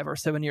 3, 5, or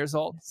 7 years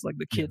old. It's like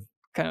the kid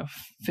kind of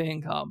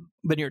thing.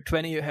 When you're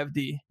 20, you have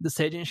the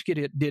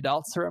Seijinshiki, the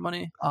adult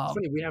ceremony. It's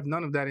funny, we have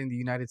none of that in the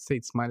United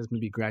States, minus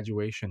maybe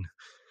graduation.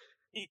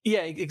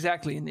 Yeah,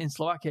 exactly. In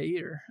Slovakia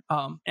either.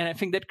 And I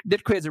think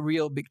that creates a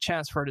real big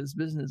chance for this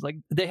business. Like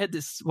they had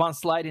this one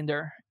slide in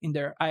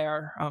their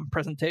IR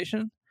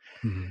presentation.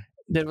 Mm-hmm.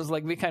 That was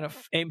like, we kind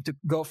of aimed to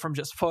go from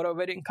just photo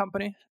wedding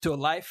company to a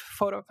live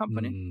photo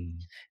company.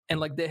 And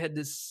like they had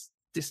this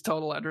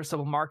total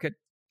addressable market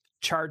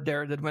chart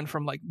there that went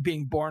from like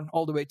being born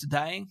all the way to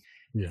dying.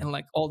 Yeah. And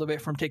like all the way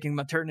from taking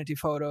maternity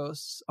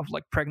photos of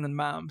like pregnant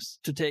moms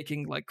to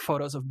taking like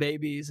photos of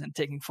babies, and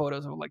taking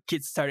photos of like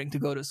kids starting to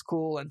go to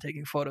school, and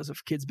taking photos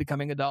of kids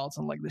becoming adults,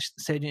 and like the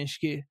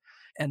Seijinshiki,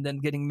 and then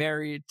getting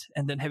married,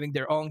 and then having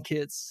their own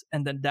kids,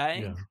 and then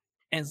dying. Yeah.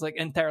 And it's like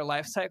entire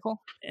life cycle.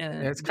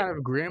 And it's kind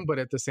of grim, but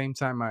at the same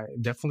time, I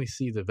definitely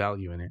see the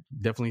value in it.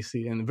 Definitely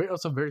see, and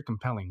also very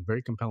compelling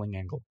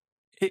angle.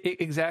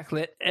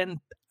 Exactly. And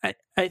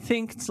I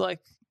think it's like,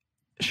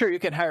 Sure, you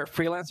can hire a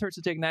freelancer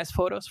to take nice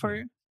photos for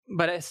you,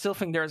 but I still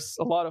think there's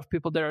a lot of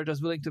people that are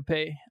just willing to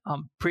pay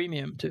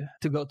premium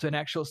to go to an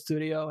actual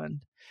studio.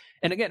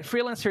 And again,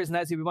 freelancer is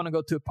nice if you want to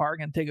go to a park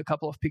and take a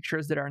couple of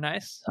pictures that are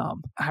nice,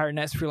 hire a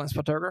nice freelance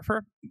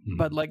photographer.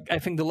 But like, I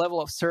think the level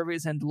of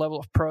service and the level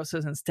of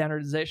process and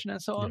standardization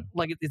and so on,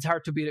 like it's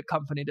hard to beat a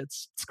company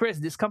it's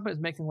crazy. This company is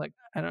making like,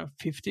 I don't know,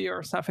 50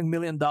 or something $1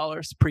 million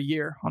per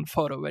year on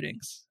photo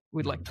weddings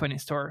with like 20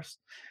 stores.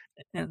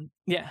 And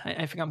yeah,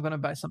 I think I'm going to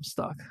buy some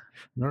stock.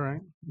 All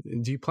right.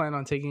 Do you plan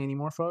on taking any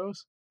more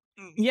photos?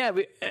 Yeah,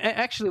 we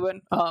actually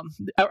went.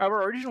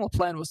 Our original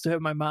plan was to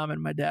have my mom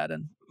and my dad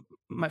and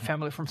my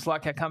family from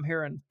Slovakia come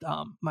here, and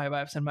my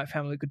wives and my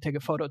family could take a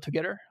photo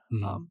together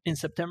in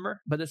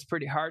September. But it's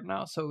pretty hard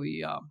now, so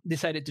we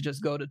decided to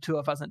just go the two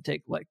of us and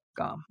take like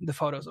the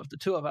photos of the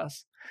two of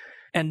us,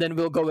 and then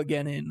we'll go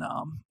again in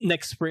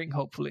next spring,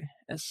 hopefully.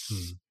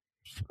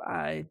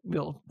 I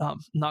will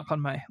knock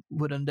on my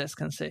wooden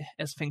desk and say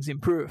as things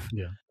improve.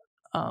 Yeah.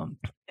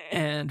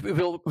 And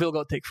we'll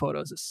go take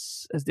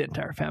photos as the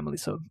entire family.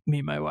 So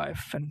me, my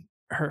wife, and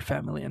her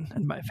family,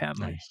 and my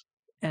family. Nice.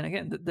 And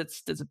again,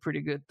 that's a pretty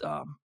good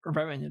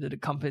revenue that the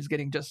company is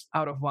getting just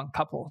out of one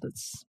couple.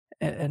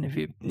 And if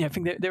you, I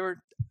think they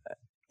were.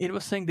 It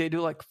was saying they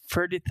do like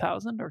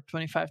 30,000 or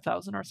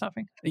 25,000 or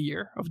something a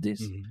year of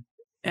these,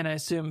 and I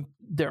assume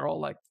they're all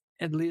like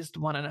at least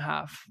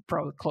 $1.5,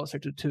 probably closer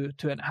to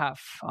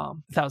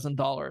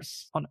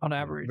 $2,500 on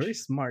average. Very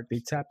smart.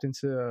 They tapped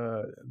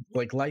into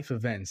like life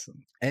events.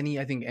 I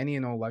think any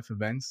and all life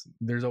events,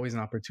 there's always an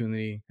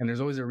opportunity and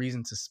there's always a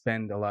reason to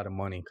spend a lot of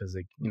money because,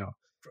 like,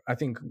 I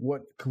think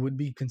what would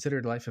be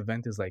considered a life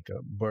event is like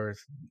a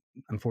birth,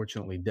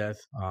 unfortunately,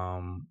 death,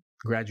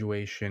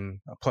 graduation,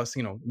 plus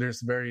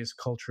there's various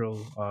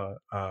cultural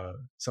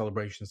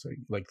celebrations, so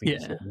like in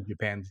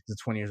Japan, the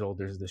 20 years old,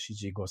 there's the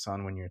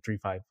Shichi-Go-san when you're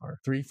 3-5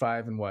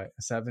 and what,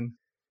 7.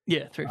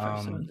 Yeah,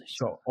 3-5, 7.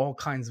 So all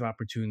kinds of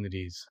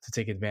opportunities to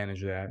take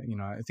advantage of that.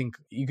 I think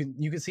you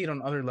can see it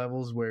on other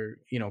levels where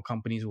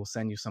companies will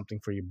send you something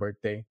for your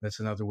birthday. That's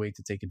another way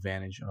to take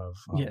advantage of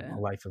a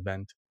life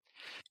event.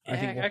 I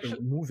think actually,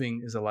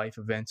 moving is a life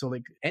event. So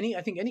like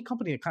I think any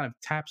company that kind of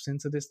taps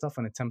into this stuff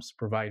and attempts to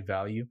provide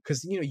value,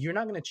 because you're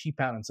not going to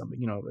cheap out on something.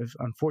 If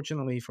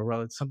unfortunately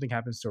for something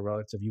happens to a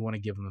relative, you want to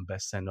give them the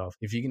best send off.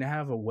 If you're going to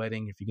have a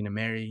wedding, if you're going to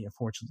marry,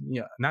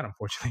 not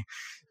unfortunately,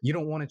 you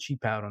don't want to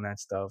cheap out on that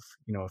stuff.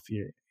 If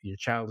your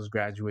child is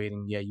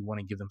graduating, you want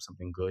to give them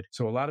something good.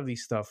 So a lot of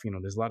these stuff,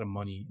 there's a lot of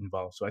money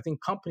involved. So I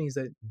think companies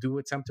that do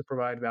attempt to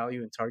provide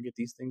value and target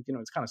these things,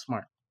 it's kind of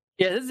smart.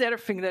 Yeah, this is the other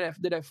thing that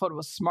I thought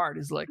was smart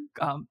is like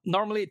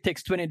normally it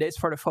takes 20 days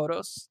for the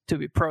photos to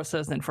be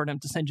processed and for them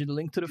to send you the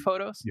link to the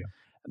photos. Yeah.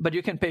 But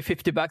you can pay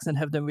 $50 and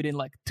have them within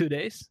like 2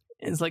 days.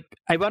 And it's like,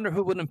 I wonder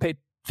who wouldn't pay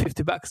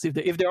 $50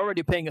 if they're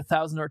already paying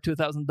 $1,000 or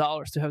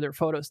 $2,000 to have their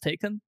photos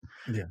taken.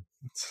 Yeah.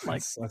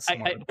 That's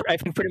I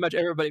think pretty much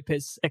everybody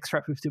pays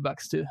extra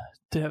 $50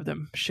 to have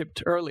them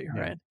shipped earlier,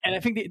 right? And I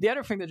think the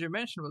other thing that you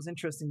mentioned was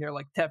interesting. They're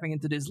like tapping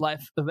into these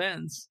live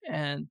events,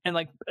 and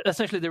like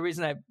essentially the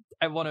reason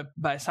I want to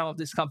buy some of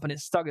these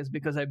companies' stock is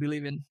because I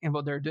believe in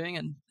what they're doing.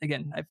 And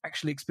again, I've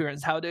actually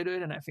experienced how they do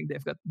it, and I think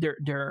they've got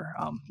they're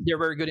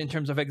very good in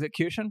terms of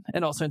execution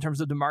and also in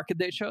terms of the market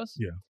they chose.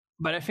 Yeah.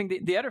 But I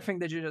think the other thing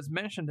that you just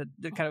mentioned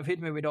that kind of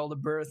hit me with all the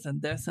births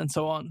and deaths and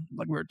so on,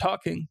 like we were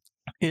talking,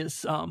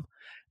 is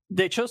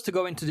they chose to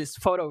go into this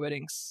photo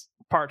weddings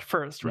part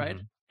first, right?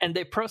 And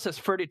they process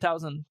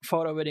 30,000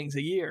 photo weddings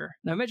a year.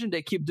 Now imagine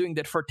they keep doing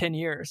that for 10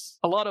 years.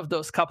 A lot of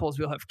those couples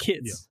will have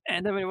kids. Yeah.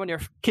 And then when your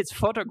kid's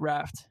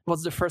photographed,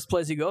 what's the first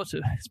place you go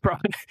to? It's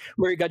probably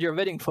where you got your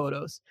wedding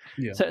photos.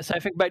 Yeah. So I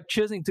think by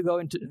choosing to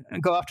go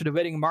after the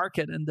wedding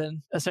market and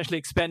then essentially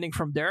expanding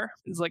from there,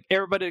 it's like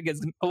everybody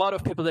a lot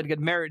of people that get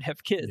married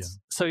have kids.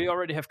 Yeah. So you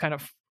already have kind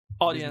of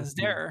audience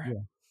there. Yeah.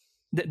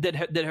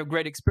 That have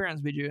great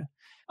experience with you.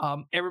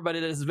 Everybody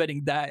that is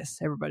wedding dies.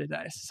 Everybody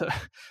dies.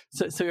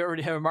 So you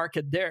already have a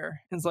market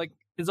there.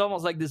 It's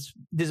almost like this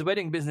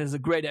wedding business is a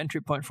great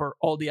entry point for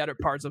all the other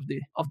parts of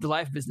the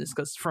life business,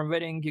 because from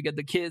wedding you get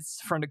the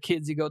kids, from the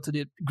kids you go to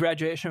the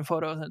graduation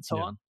photos and so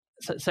on.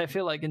 So I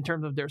feel like in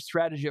terms of their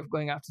strategy of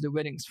going after the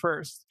weddings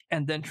first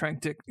and then trying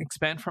to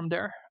expand from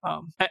there,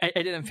 I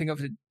didn't think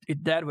of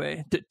it that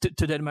way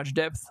to that much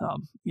depth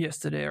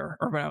yesterday or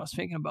when I was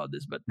thinking about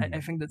this. But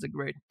I think that's a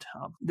great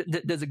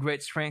there's a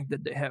great strength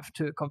that they have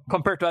to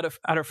compared to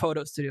other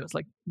photo studios.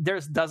 Like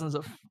there's dozens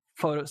of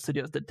photo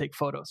studios that take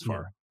photos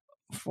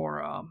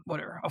for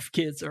whatever, of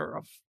kids or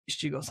of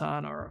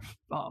Shichi-Go-san or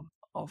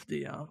of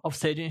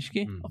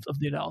Seijinshiki, of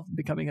the adult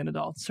becoming an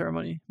adult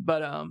ceremony,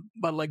 but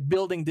like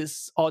building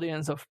this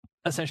audience of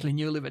essentially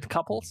newlywed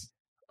couples,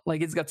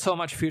 like it's got so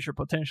much future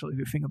potential if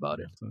you think about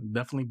it. So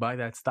definitely buy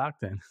that stock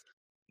then.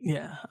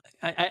 Yeah,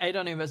 I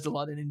don't invest a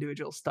lot in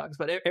individual stocks,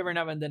 but every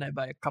now and then I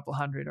buy a couple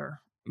 $100 or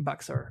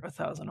bucks or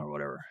 $1,000 or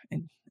whatever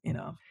in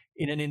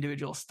an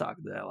individual stock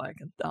that I like.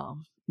 And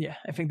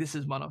I think this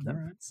is one of them.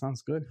 All right,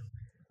 sounds good.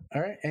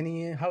 All right.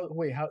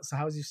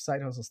 How's your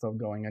side hustle stuff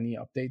going? Any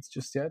updates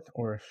just yet,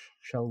 or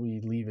shall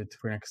we leave it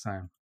for next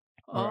time?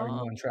 Or are you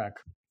on track?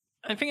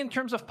 I think in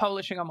terms of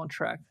publishing, I'm on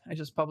track. I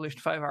just published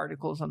 5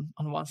 articles on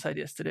one site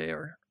yesterday,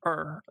 or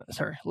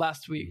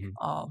last week.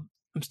 Mm-hmm.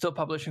 I'm still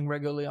publishing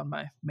regularly on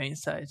my main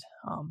site.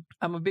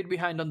 I'm a bit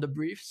behind on the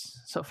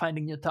briefs, so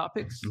finding new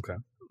topics. Okay.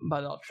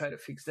 But I'll try to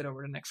fix that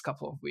over the next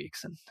couple of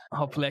weeks, and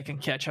hopefully I can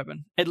catch up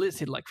and at least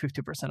hit like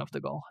 50% of the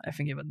goal. I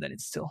think even then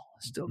it's still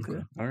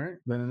good. All right.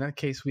 Then in that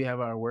case, we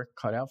have our work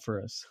cut out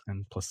for us,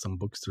 and plus some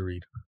books to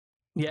read.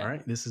 Yeah. All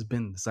right. This has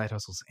been the Side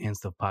Hustles and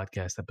Stuff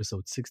podcast,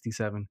 episode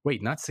 67.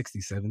 Wait, not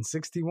 67,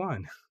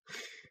 61.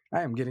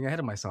 I am getting ahead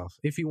of myself.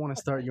 If you want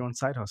to start your own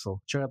side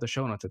hustle, check out the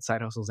show notes at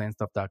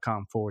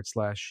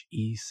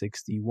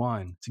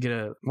sidehustlesandstuff.com/E61 to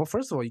get well,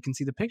 first of all, you can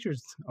see the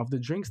pictures of the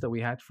drinks that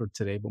we had for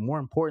today. But more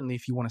importantly,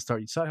 if you want to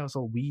start your side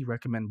hustle, we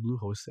recommend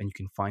Bluehost, and you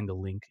can find the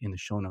link in the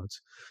show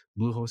notes.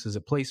 Bluehost is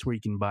a place where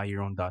you can buy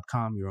your own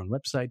 .com, your own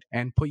website,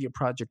 and put your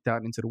project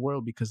out into the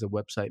world because the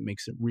website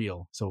makes it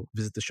real. So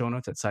visit the show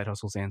notes at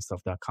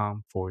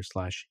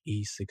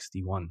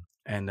sidehustlesandstuff.com/E61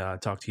 and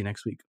talk to you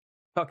next week.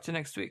 Talk to you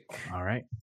next week. All right.